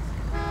 bruh.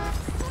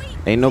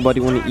 Ain't nobody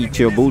wanna eat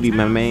your booty,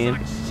 my man.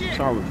 What's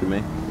wrong with you,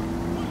 man?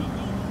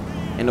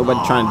 Ain't nobody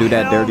trying to do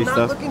that dirty not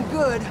stuff. Looking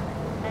good.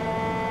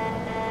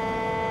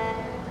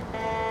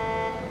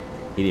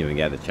 He didn't even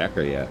get the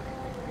checker yet.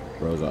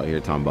 Bro's out here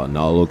talking about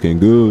not looking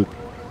good.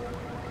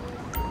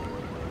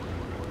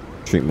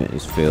 Treatment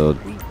is failed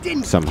We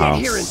didn't somehow.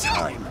 get here in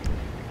time.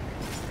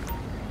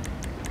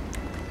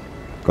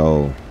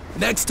 Go.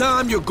 Next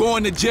time, you're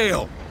going to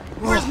jail.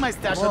 Where's my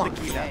stash of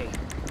tequila?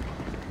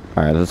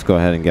 All right, let's go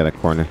ahead and get a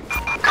corner.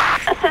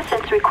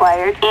 Assistance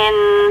required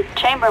in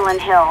Chamberlain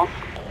Hills.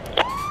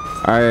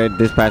 All right,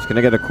 dispatch, can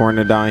I get a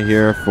corner down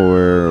here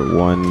for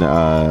one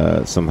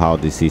somehow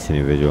deceased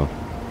individual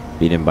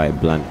beaten by a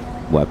blunt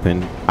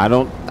weapon? I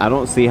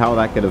don't see how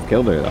that could have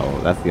killed her though.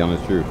 That's the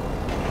honest truth.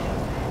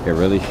 It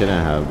really shouldn't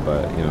have,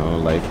 but you know,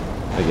 life,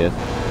 I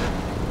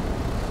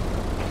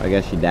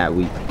guess she that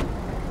weak.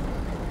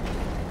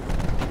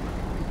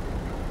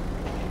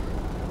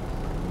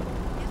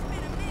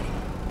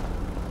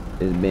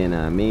 It's been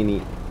a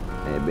minute.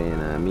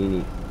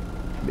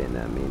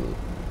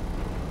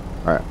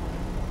 All right.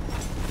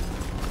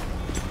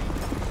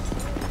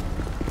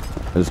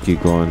 Let's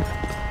keep going.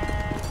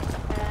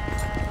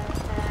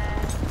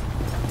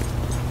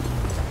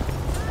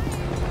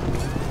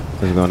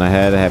 Let's go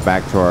ahead and head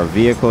back to our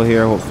vehicle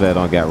here. Hopefully I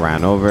don't get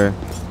ran over.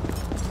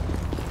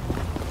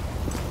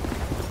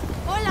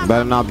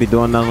 Better not be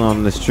doing nothing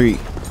on the street,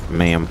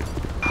 ma'am.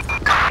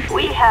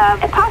 We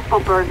have a possible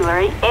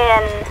burglary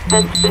in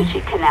the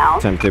Sushi Canal.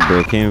 Attempted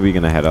break-in. We're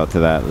gonna head out to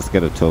that. Let's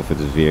get a tow for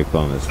this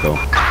vehicle and let's go.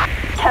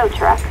 Tow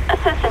truck.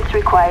 Assistance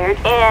required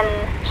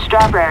in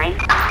Strawberry.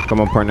 Come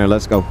on, partner.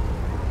 Let's go.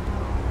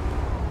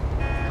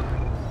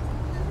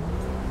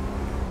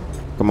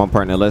 Come on,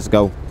 partner. Let's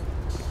go.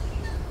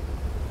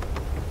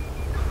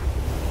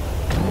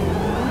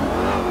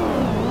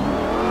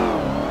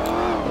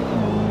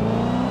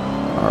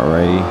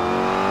 Alrighty.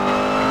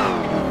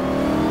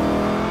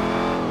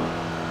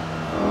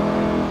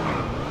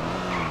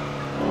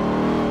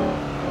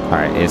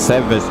 Alright, it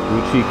said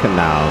Vespucci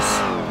Canals.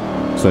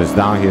 So it's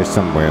down here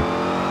somewhere.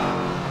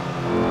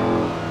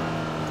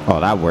 Oh,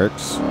 that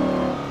works.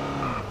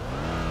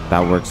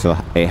 That works.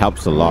 It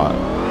helps a lot.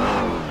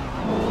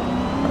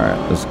 Alright,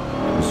 let's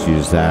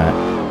use that.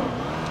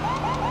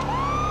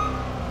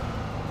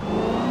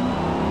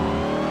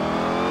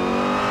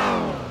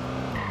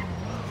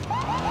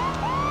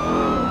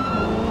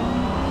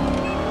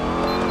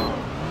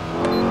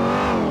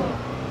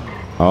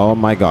 Oh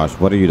my gosh,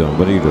 what are you doing?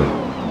 What are you doing?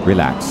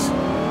 Relax.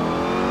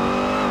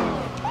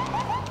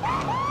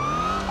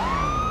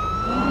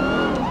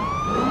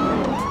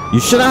 You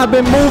shouldn't have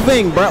been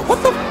moving, bro.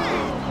 What the?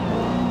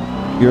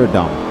 You're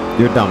dumb.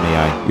 You're dumb,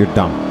 AI. You're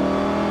dumb.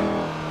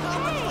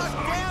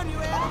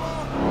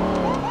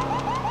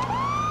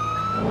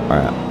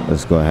 Alright,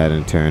 let's go ahead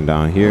and turn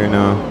down here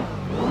now.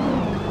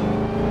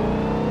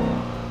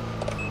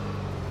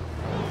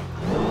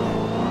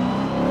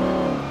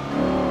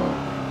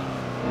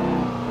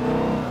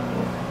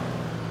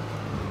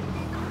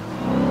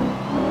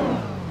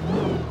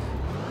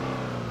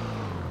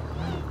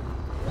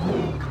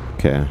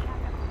 Okay.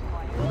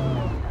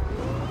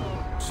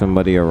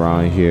 Somebody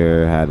around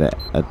here had an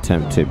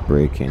attempted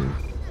break-in.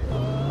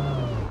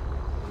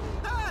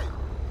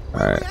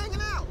 Alright.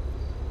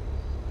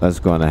 Let's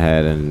go on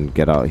ahead and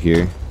get out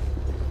here.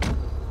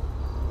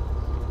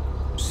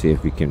 See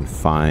if we can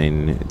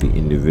find the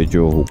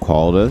individual who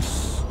called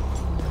us.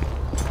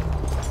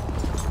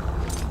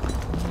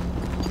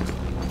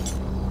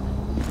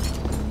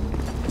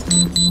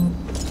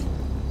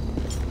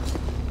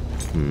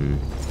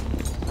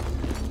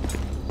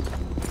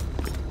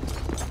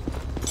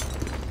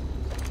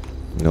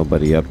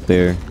 Nobody up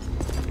there.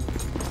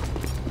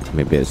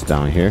 Maybe it's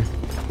down here.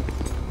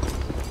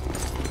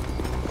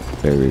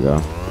 There we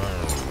go.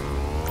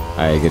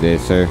 Alright, good day,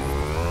 sir.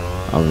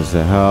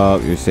 Officer,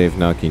 help. You're safe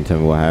now. Can you tell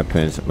me what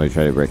happened? Somebody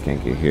tried to break in.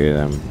 Can you hear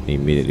them?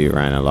 Immediately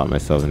ran and locked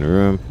myself in the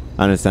room.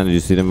 I understand. Did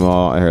you see them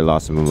all? I heard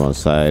lots of them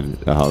outside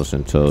the house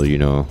until, you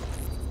know.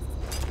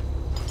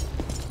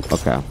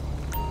 Okay.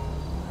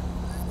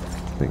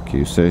 Thank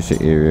you. Search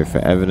the area for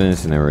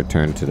evidence and then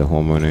return to the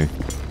homeowner.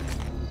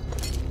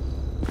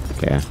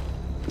 Okay.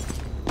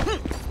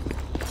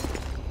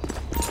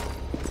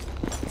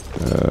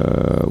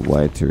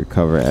 Why to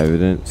recover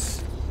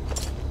evidence?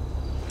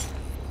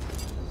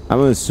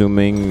 I'm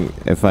assuming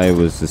if I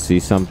was to see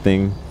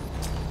something,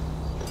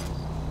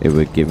 it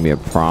would give me a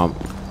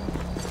prompt.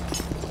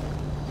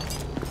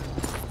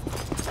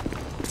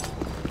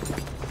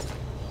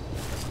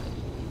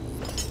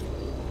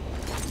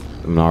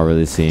 I'm not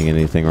really seeing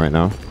anything right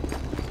now.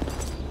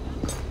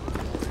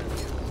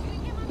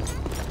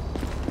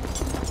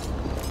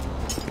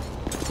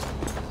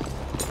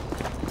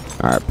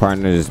 Alright,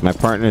 partners. My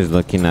partner is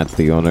looking at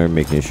the owner,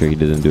 making sure he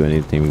doesn't do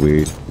anything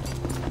weird.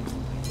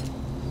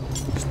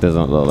 This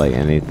doesn't look like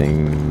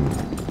anything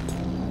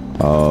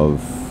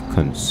of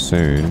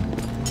concern.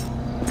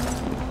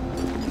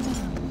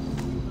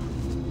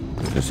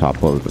 Just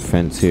hop over the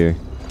fence here.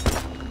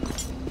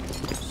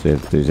 See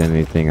if there's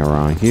anything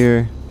around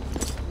here.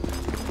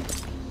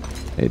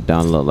 It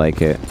don't look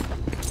like it.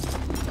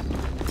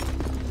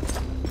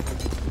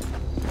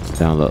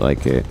 Don't look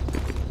like it.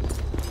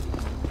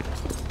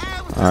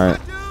 Alright.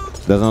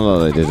 Doesn't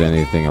look like there's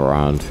anything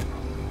around.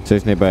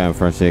 Search nearby on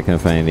front street. Couldn't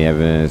find any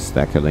evidence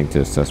that could link to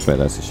the suspect.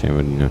 That's a shame.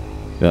 But, you know,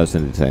 we'll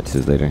send the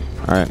detectives later.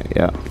 Alright,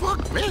 yeah.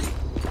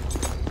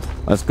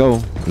 Let's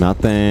go.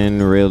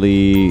 Nothing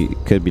really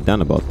could be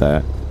done about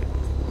that.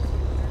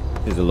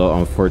 It's a little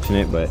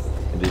unfortunate, but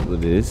it is what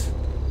it is.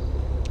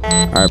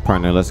 All right,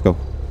 partner, let's go.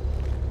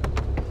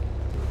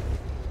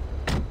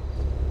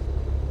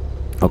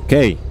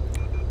 Okay.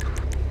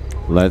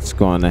 Let's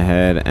go on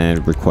ahead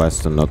and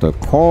request another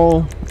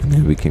call, and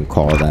then we can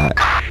call that.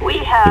 We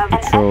have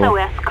an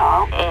SOS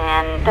call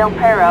in Del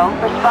Perro.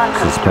 Respond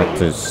code 3.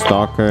 Suspected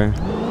stalker.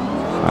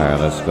 All right,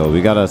 let's go.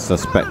 We got a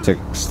suspected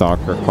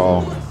stalker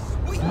call.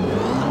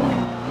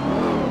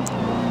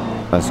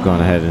 Let's go on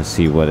ahead and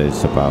see what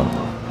it's about.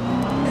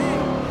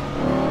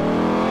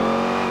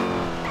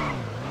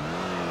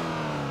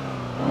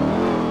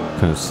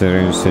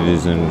 Considering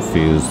citizen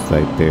feels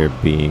like they're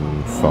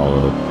being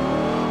followed.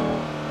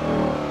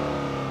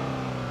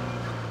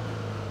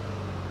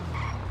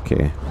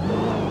 Okay.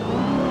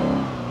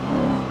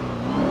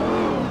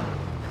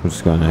 I'm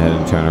just going ahead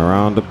and turn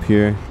around up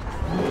here.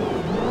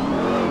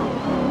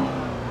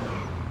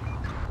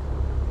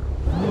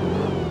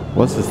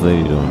 What's this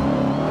lady doing?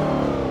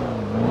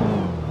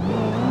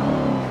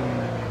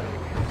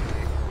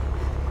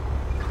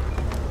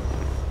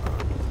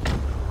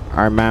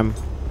 Alright, ma'am.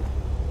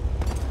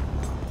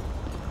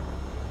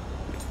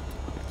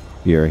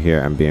 We are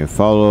here. I'm being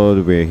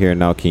followed. We're here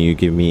now. Can you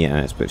give me an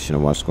explanation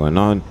of what's going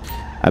on?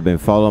 I've been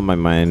followed. My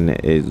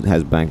mind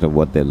has blanked on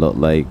what they look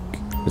like.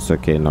 It's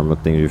okay. Normal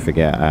things you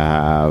forget.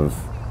 I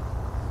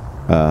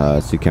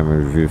have see camera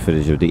review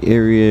footage of the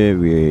area.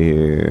 We're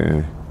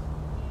here.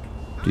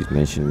 Please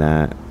mention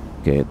that.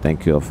 Okay,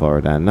 thank you. I'll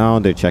forward that now.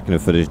 They're checking the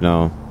footage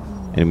now.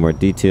 Any more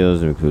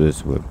details? Include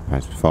this.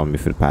 Following me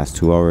for the past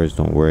 2 hours.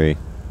 Don't worry.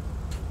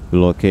 We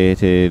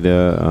located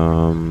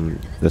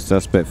the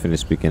suspect.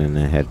 Finished speaking in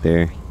the head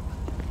there.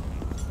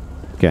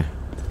 Okay,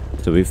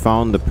 so we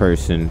found the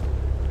person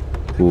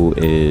who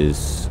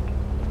is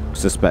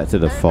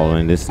suspected of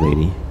following this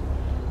lady.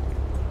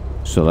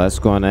 So let's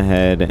go on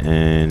ahead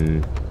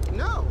and...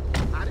 No,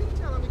 I didn't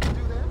tell him he could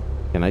do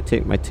that. Can I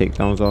take my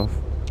takedowns off?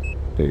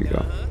 There you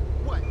go.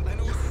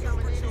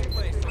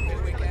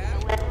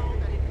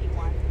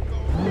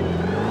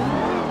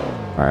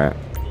 Alright,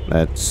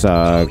 let's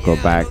go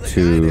back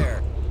to...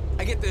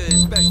 I get the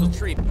special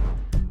treatment.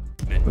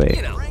 Wait.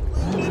 You know.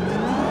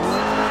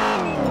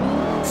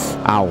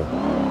 Ow.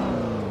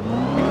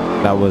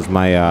 That was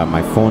my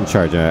my phone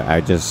charger.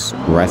 I just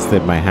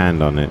rested my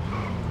hand on it,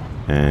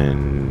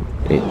 and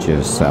it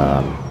just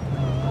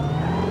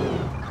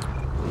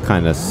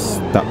kind of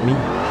stuck me.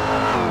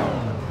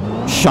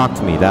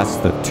 Shocked me. That's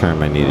the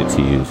term I needed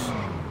to use.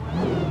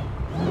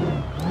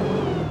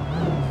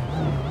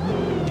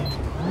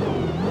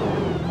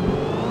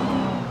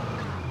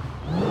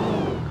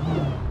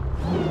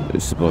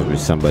 There's supposed to be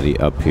somebody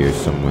up here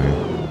somewhere.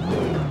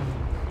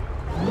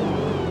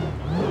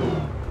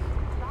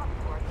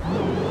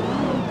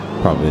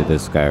 Probably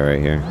this guy right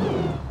here.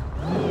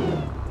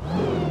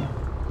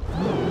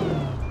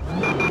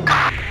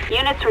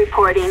 Units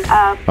reporting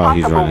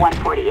possible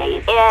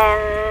 148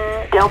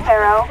 in Del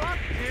Perro.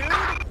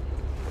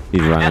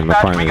 He's running. My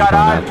partner's going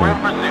after him.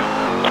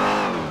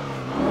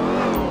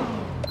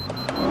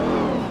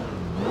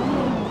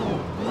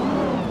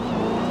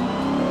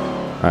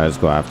 Alright, let's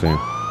go after him.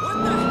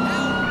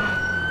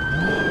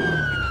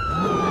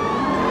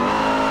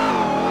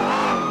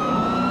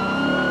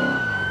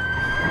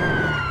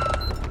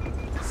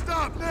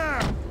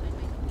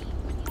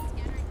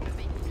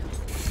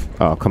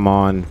 Oh, come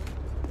on.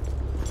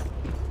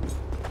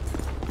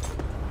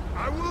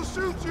 I will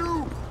shoot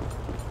you.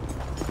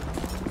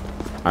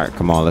 Alright,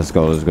 come on. Let's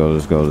go. Let's go.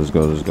 Let's go. Let's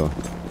go. Let's go.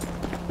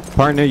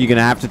 Partner, you're going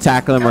to have to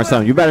tackle him or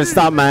something. You better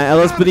stop, man.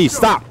 LSPD,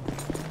 stop.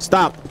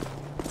 Stop.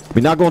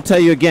 We're not going to tell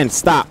you again.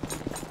 Stop.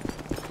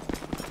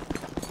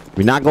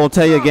 We're not going to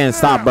tell you again.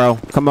 Stop, bro.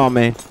 Come on,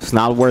 man. It's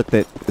not worth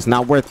it. It's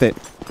not worth it.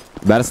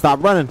 You better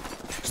stop running.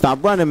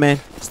 Stop running, man.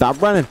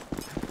 Stop running.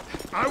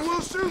 I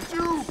will shoot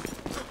you.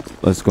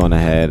 Let's go on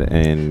ahead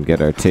and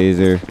get our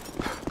taser.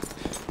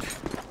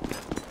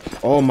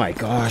 Oh my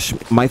gosh,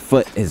 my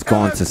foot is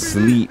going to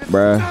sleep,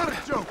 bro.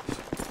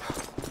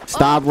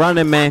 Stop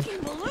running, man.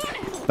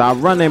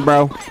 Stop running,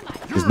 bro.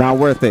 It's not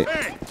worth it.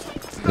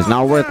 It's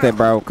not worth it,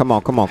 bro. Come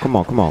on, come on, come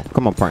on, come on.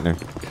 Come on, partner.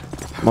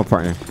 Come on,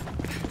 partner.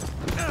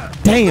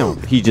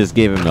 Damn, he just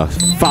gave him a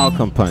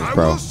falcon punch,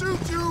 bro.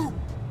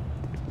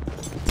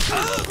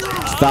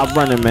 Stop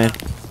running, man.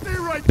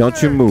 Don't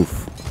you move.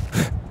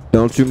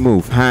 Don't you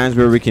move. Hands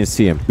where we can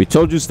see him. We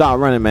told you stop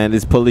running, man.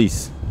 It's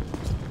police.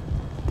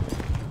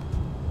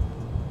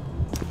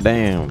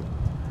 Damn.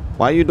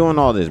 Why are you doing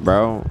all this,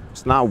 bro?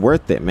 It's not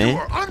worth it, man.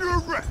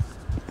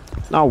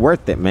 It's not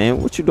worth it,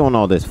 man. What you doing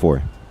all this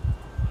for?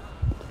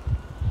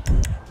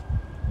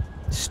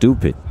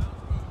 Stupid.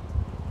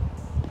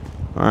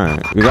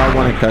 Alright. We got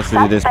one in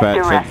custody, dispatch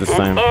at this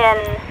time. In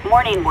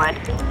Morningwood.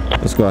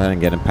 Let's go ahead and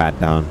get him pat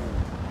down.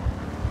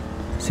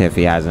 See if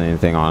he has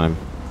anything on him.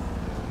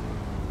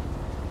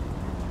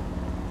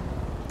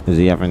 Does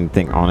he have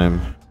anything on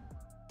him?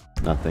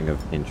 Nothing of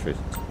interest.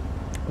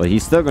 Well,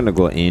 he's still gonna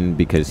go in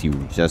because he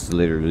just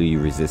literally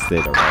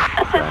resisted arrest.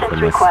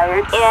 Assistance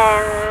required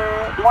in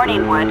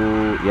Morningwood.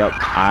 Ooh, yep,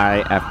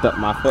 I effed up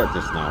my foot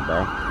just now,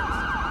 bro.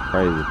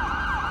 Crazy.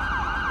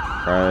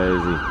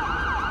 Crazy.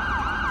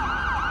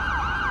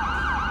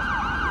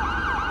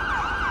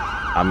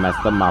 I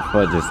messed up my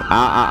foot just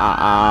ow.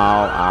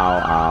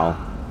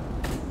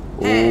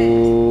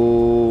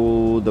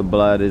 Ooh, the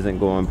blood isn't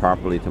going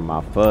properly to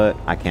my foot.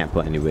 I can't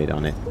put any weight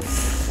on it.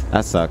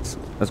 That sucks.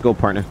 Let's go,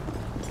 partner.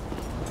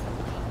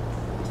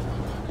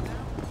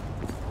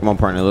 Come on,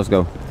 partner, let's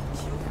go.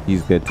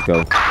 He's good to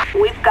go.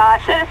 We've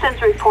got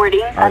citizens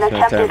reporting an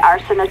attempted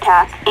arson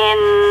attack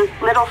in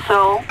Little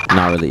Seoul.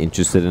 Not really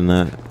interested in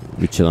that.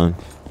 We chilling.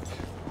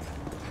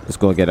 Let's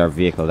go get our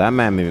vehicle. That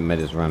man made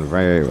us run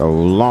a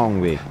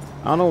long way.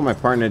 I don't know why my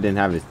partner didn't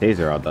have his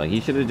taser out though.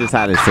 He should have just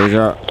had his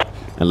taser out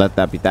and let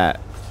that be that.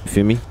 You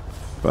feel me?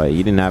 But he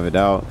didn't have it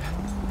out.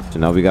 So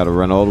now we got to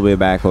run all the way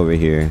back over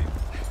here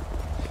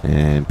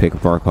and pick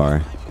up our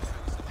car.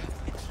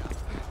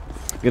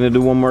 Gonna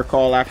do one more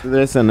call after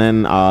this, and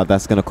then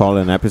that's gonna call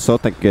it an episode.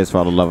 Thank you guys for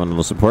all the love and all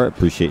the support.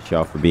 Appreciate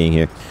y'all for being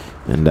here,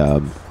 and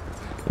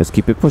let's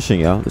keep it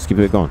pushing, y'all. Let's keep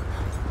it going.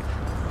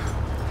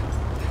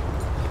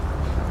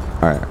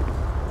 All right,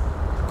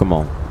 come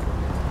on.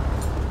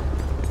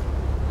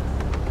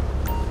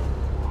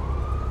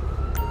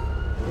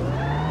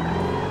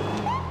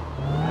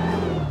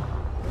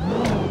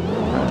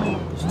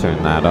 Let's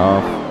turn that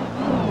off.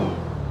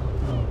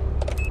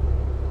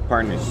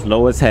 Partner's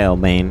slow as hell,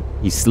 man.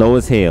 He's slow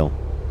as hell.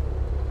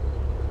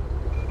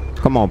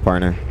 Come on,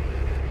 partner.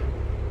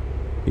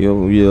 You're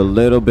a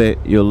little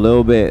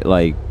bit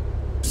like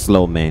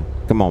slow, man.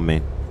 Come on,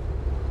 man.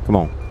 Come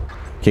on.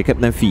 Kick up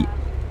them feet.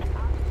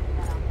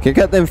 Kick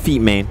up them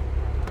feet, man.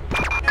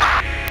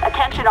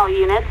 Attention all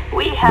units.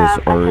 We have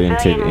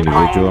disoriented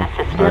individual.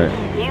 Alright.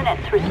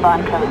 Units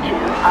respond code 2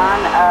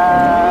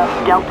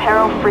 on Del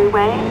Perro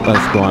Freeway.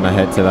 Let's go on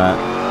ahead to that.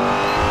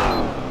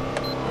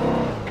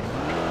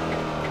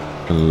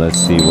 And let's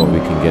see what we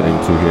can get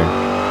into here.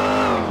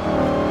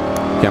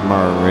 Camera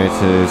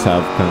operators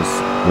have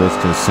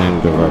risk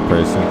concerned of our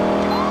person.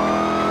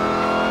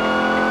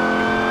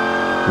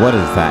 What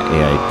is that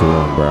AI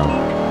doing, bro?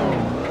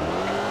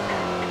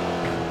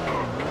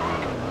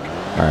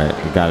 Alright,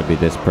 it gotta be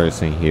this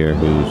person here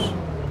who's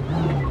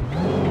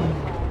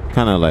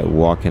kind of like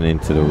walking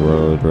into the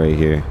road right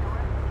here.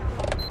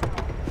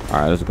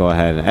 Alright, let's go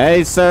ahead.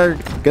 Hey, sir.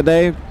 Good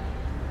day.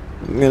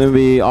 I'm gonna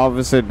be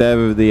Officer Dev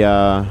of the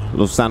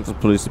Los Santos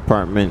Police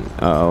Department.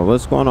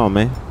 What's going on,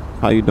 man?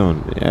 How you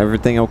doing?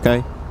 Everything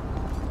okay?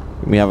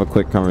 We have a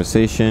quick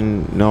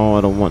conversation. No,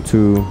 I don't want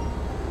to.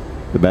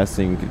 The best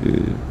thing to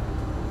do.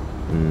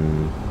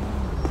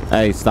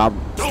 Hey, stop.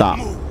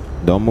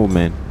 Don't move,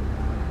 man.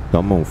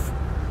 Don't move.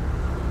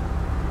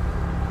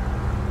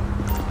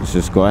 Let's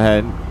just go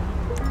ahead.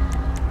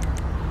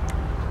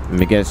 Let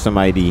me get some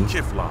ID.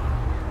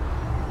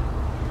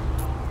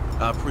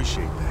 I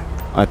appreciate that.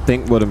 I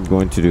think what I'm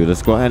going to do,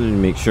 let's go ahead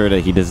and make sure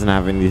that he doesn't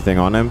have anything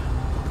on him.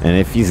 And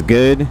if he's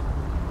good,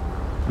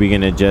 we're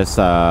gonna just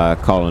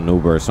call an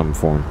Uber or something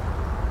for him.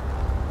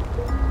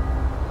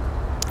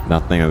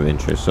 Nothing of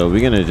interest. So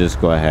we're gonna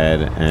just go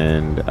ahead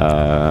and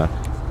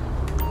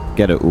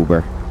get an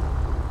Uber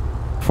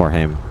for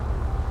him.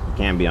 He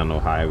can't be on no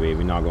highway.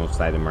 We're not gonna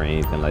cite him or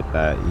anything like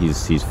that.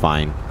 He's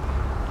fine.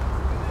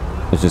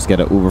 Let's just get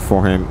an Uber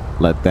for him.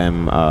 Let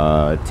them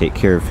take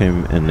care of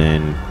him, and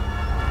then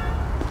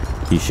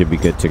he should be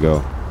good to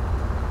go.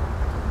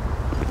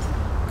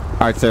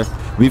 All right, sir.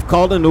 We've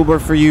called an Uber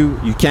for you.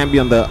 You can't be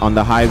on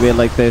the highway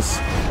like this,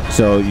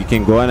 so you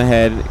can go on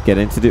ahead, get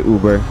into the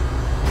Uber,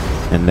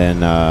 and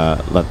then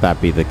let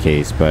that be the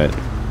case. But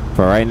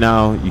for right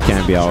now, you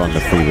can't be out on the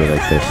freeway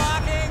like this.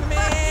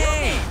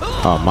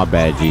 Oh, my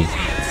bad, G.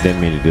 Didn't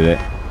mean to do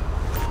that.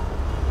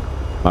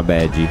 My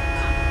bad, G.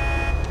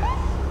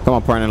 Come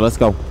on, partner. Let's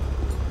go.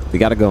 We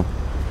gotta go.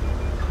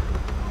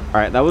 All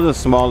right, that was a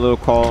small little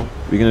call.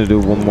 We're gonna do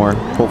one more,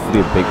 hopefully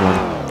a big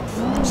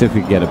one. See if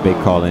we can get a big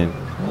call in.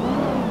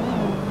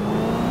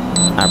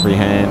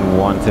 Apprehend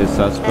wanted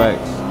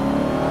suspects.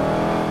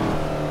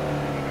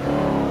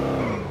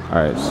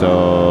 All right,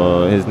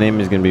 so his name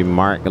is gonna be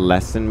Mark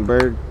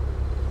Lessenberg.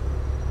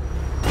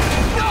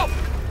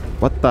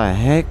 What the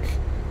heck?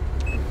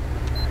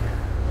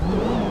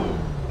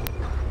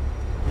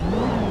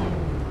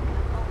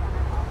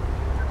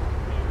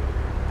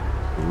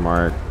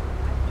 Mark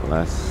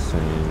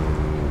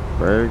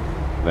Lessenberg.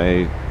 Did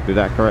I do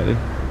that correctly?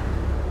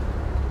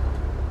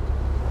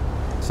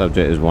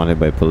 Subject is wanted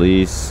by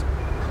police.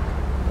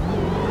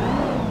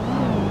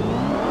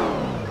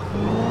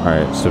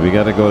 Alright, so we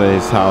gotta go to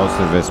his house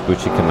in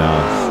Vespucci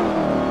Canals.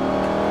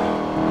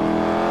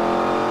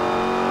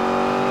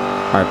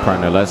 Alright,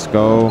 partner, let's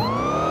go.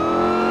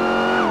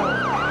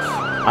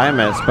 I am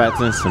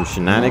expecting some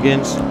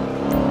shenanigans.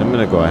 I'm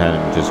gonna go ahead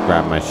and just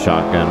grab my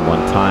shotgun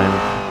one time.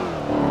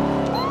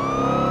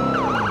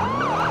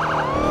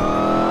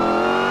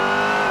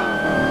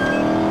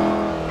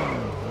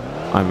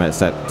 I'm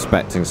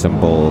expecting some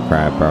bull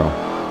crap, bro.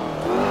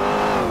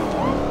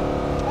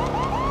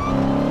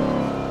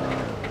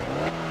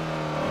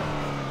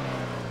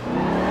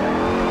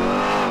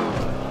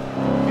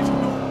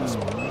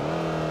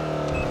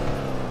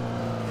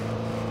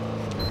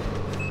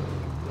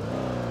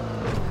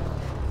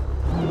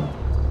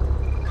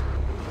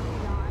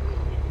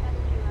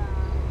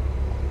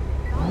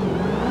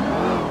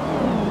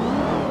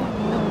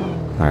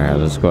 All right,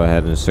 let's go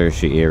ahead and search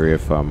the area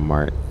for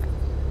Mark.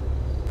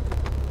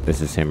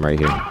 This is him right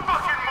here.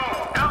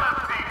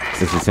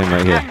 This is him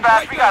right here.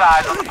 We got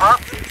eyes on the perp.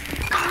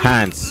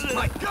 Hands.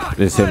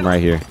 This is him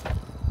right here.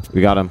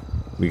 We got him.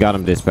 We got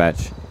him,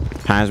 dispatch.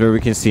 Hands where we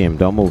can see him.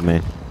 Don't move,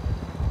 man.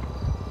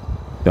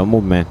 Don't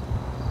move, man.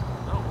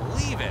 I don't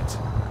believe it.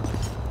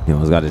 He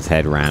almost got his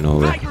head ran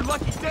over. Not your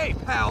lucky day,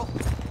 pal.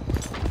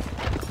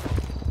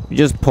 He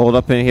just pulled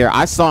up in here.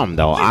 I saw him,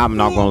 though. I'm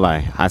not gonna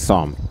lie. I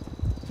saw him.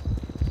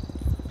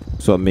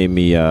 So it made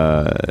me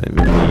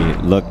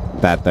look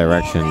that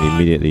direction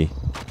immediately.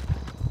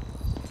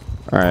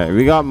 All right,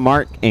 we got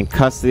Mark in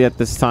custody at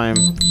this time.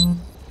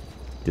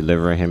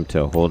 Deliver him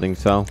to a holding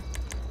cell.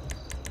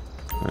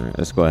 All right,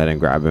 let's go ahead and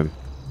grab him.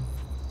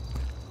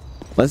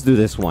 Let's do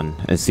this one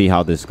and see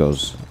how this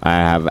goes. I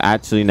have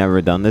actually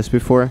never done this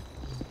before,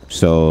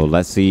 so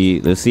let's see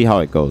how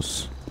it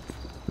goes.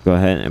 Go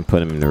ahead and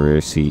put him in the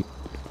rear seat.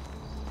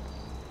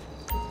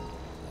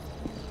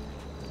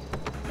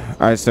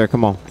 All right, sir,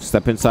 come on.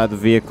 Step inside the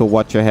vehicle.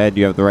 Watch your head.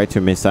 You have the right to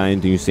remain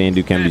silent. Do you say and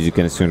do can you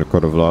can assume the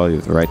court of law. You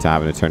have the right to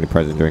have an attorney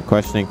present during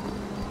questioning.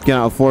 You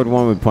cannot afford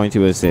one. We point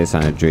you as say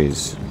sign of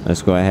Dre's.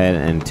 Let's go ahead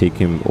and take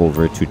him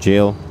over to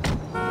jail.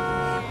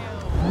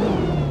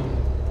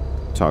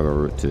 Toggle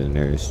route to the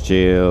nearest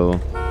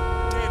jail.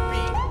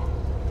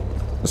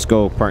 Let's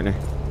go, partner.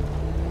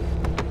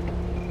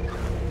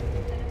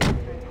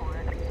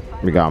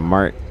 We got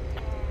Mark.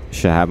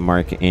 Should have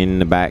Mark in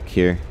the back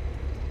here.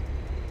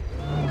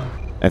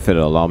 If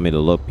it'll allow me to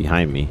look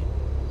behind me.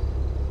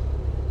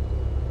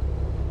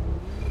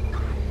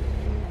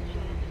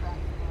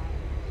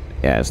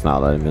 Yeah, it's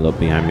not letting me look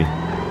behind me.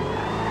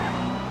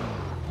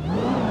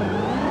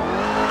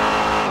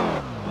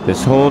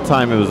 This whole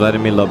time it was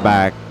letting me look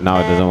back. Now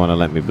it doesn't want to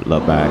let me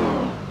look back.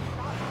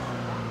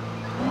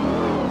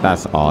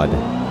 That's odd.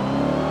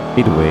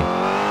 Either way,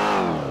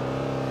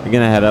 we're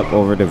gonna head up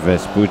over to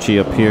Vespucci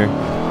up here.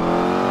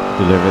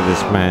 Deliver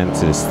this man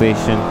to the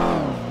station.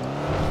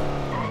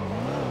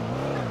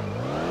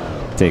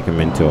 Take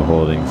him into a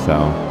holding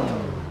cell.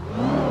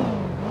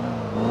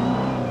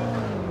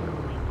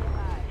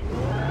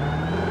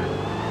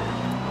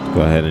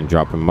 Go ahead and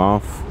drop him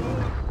off.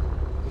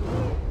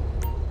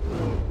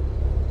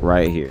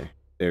 Right here.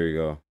 There we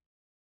go.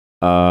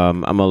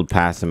 I'm gonna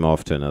pass him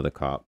off to another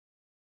cop.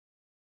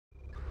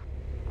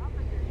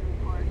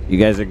 You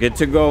guys are good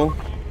to go.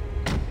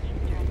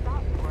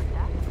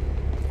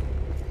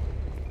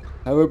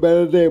 Have a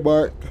better day,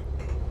 Mark.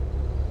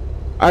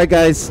 All right,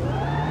 guys.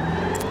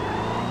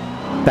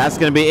 That's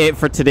gonna be it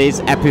for today's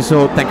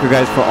episode. Thank you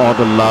guys for all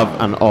the love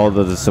and all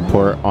the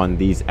support on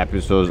these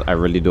episodes. I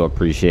really do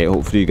appreciate it.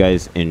 Hopefully you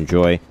guys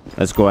enjoy.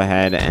 Let's go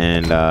ahead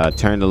and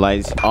turn the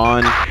lights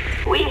on.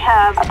 We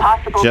have a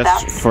possible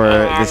just for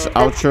this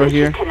outro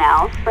here.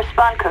 Canal.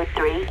 Respond code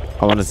 3.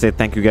 I want to say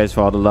thank you guys for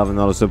all the love and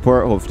all the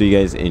support. Hopefully you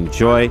guys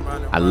enjoy.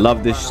 I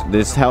love this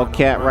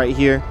Hellcat right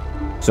here.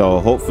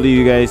 So hopefully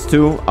you guys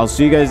too. I'll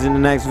see you guys in the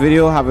next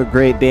video. Have a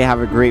great day.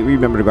 Have a great.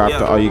 Remember to go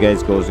after all you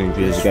guys goals and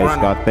dreams. You guys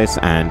got this,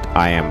 and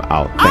I am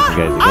out. Thank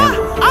you guys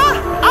again.